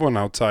really have one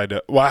outside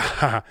of.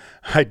 Well,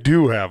 I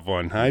do have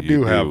one. I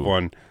do have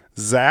one.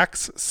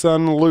 Zach's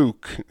son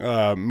Luke.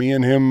 Me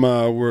and him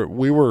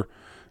we were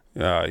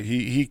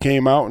he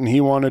came out and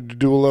he wanted to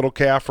do a little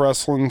calf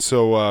wrestling.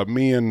 So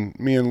me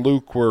and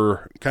Luke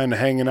were kind of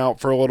hanging out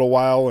for a little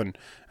while, and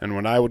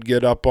when I would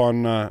get up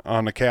on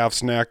a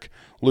calf's neck,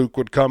 Luke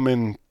would come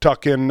in,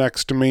 tuck in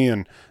next to me,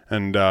 and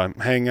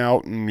hang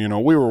out. And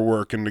we were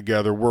working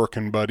together,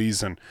 working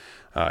buddies. And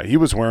he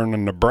was wearing a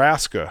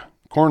Nebraska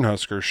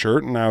Cornhusker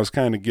shirt, and I was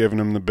kind of giving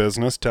him the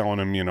business, telling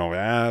him,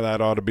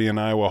 that ought to be an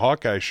Iowa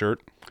Hawkeye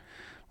shirt.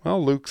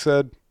 Well, Luke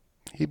said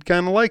he'd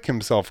kind of like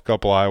himself a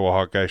couple Iowa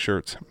Hawkeye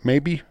shirts,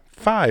 maybe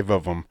 5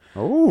 of them.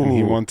 Oh, And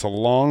he wants a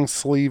long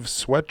sleeve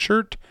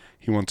sweatshirt,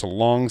 he wants a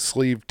long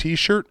sleeve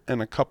t-shirt,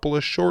 and a couple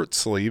of short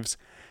sleeves,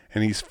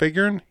 and he's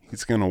figuring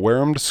he's going to wear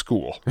them to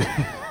school.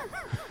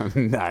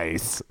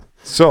 Nice.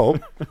 So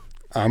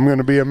I'm going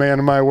to be a man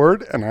of my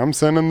word, and I'm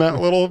sending that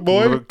little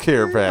boy, Little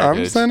care package.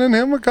 I'm sending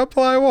him a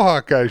couple Iowa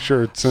Hawkeye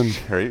shirts. And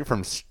Straight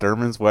from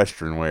Sturman's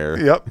Western Wear.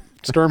 yep,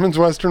 Sturman's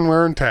Western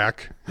Wear and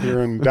Tack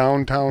here in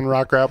downtown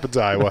Rock Rapids,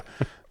 Iowa.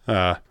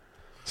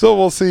 So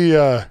we'll see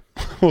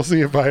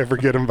if I ever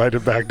get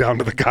invited back down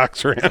to the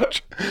Cox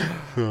Ranch.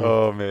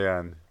 Oh,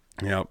 man.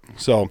 Yep.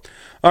 So,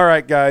 all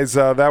right, guys,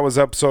 that was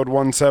episode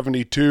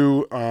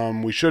 172.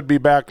 We should be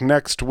back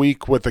next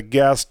week with a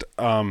guest,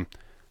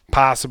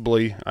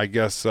 possibly, I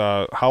guess,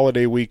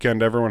 holiday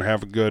weekend. Everyone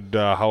have a good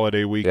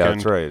holiday weekend. Yeah,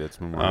 that's right. It's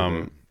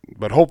Memorial Day.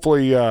 But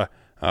hopefully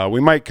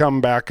we might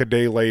come back a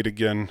day late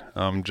again,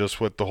 just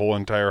with the whole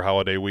entire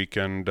holiday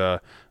weekend.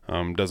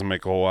 Doesn't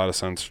make a whole lot of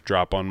sense to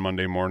drop on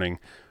Monday morning,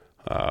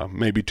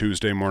 maybe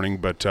Tuesday morning,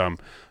 but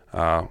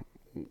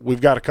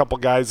we've got a couple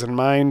guys in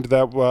mind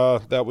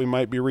that we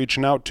might be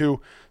reaching out to.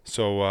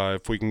 So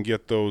if we can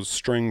get those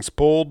strings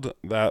pulled,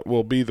 that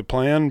will be the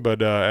plan.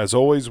 But as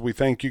always, we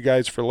thank you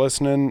guys for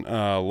listening.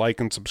 Like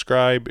and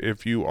subscribe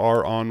if you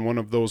are on one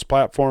of those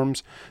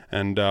platforms.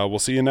 And we'll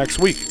see you next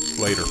week.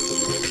 Later.